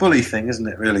the bully thing, isn't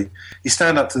it, really? You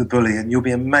stand up to the bully, and you'll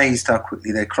be amazed how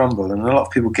quickly they crumble. And a lot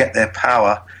of people get their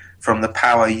power from the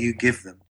power you give them.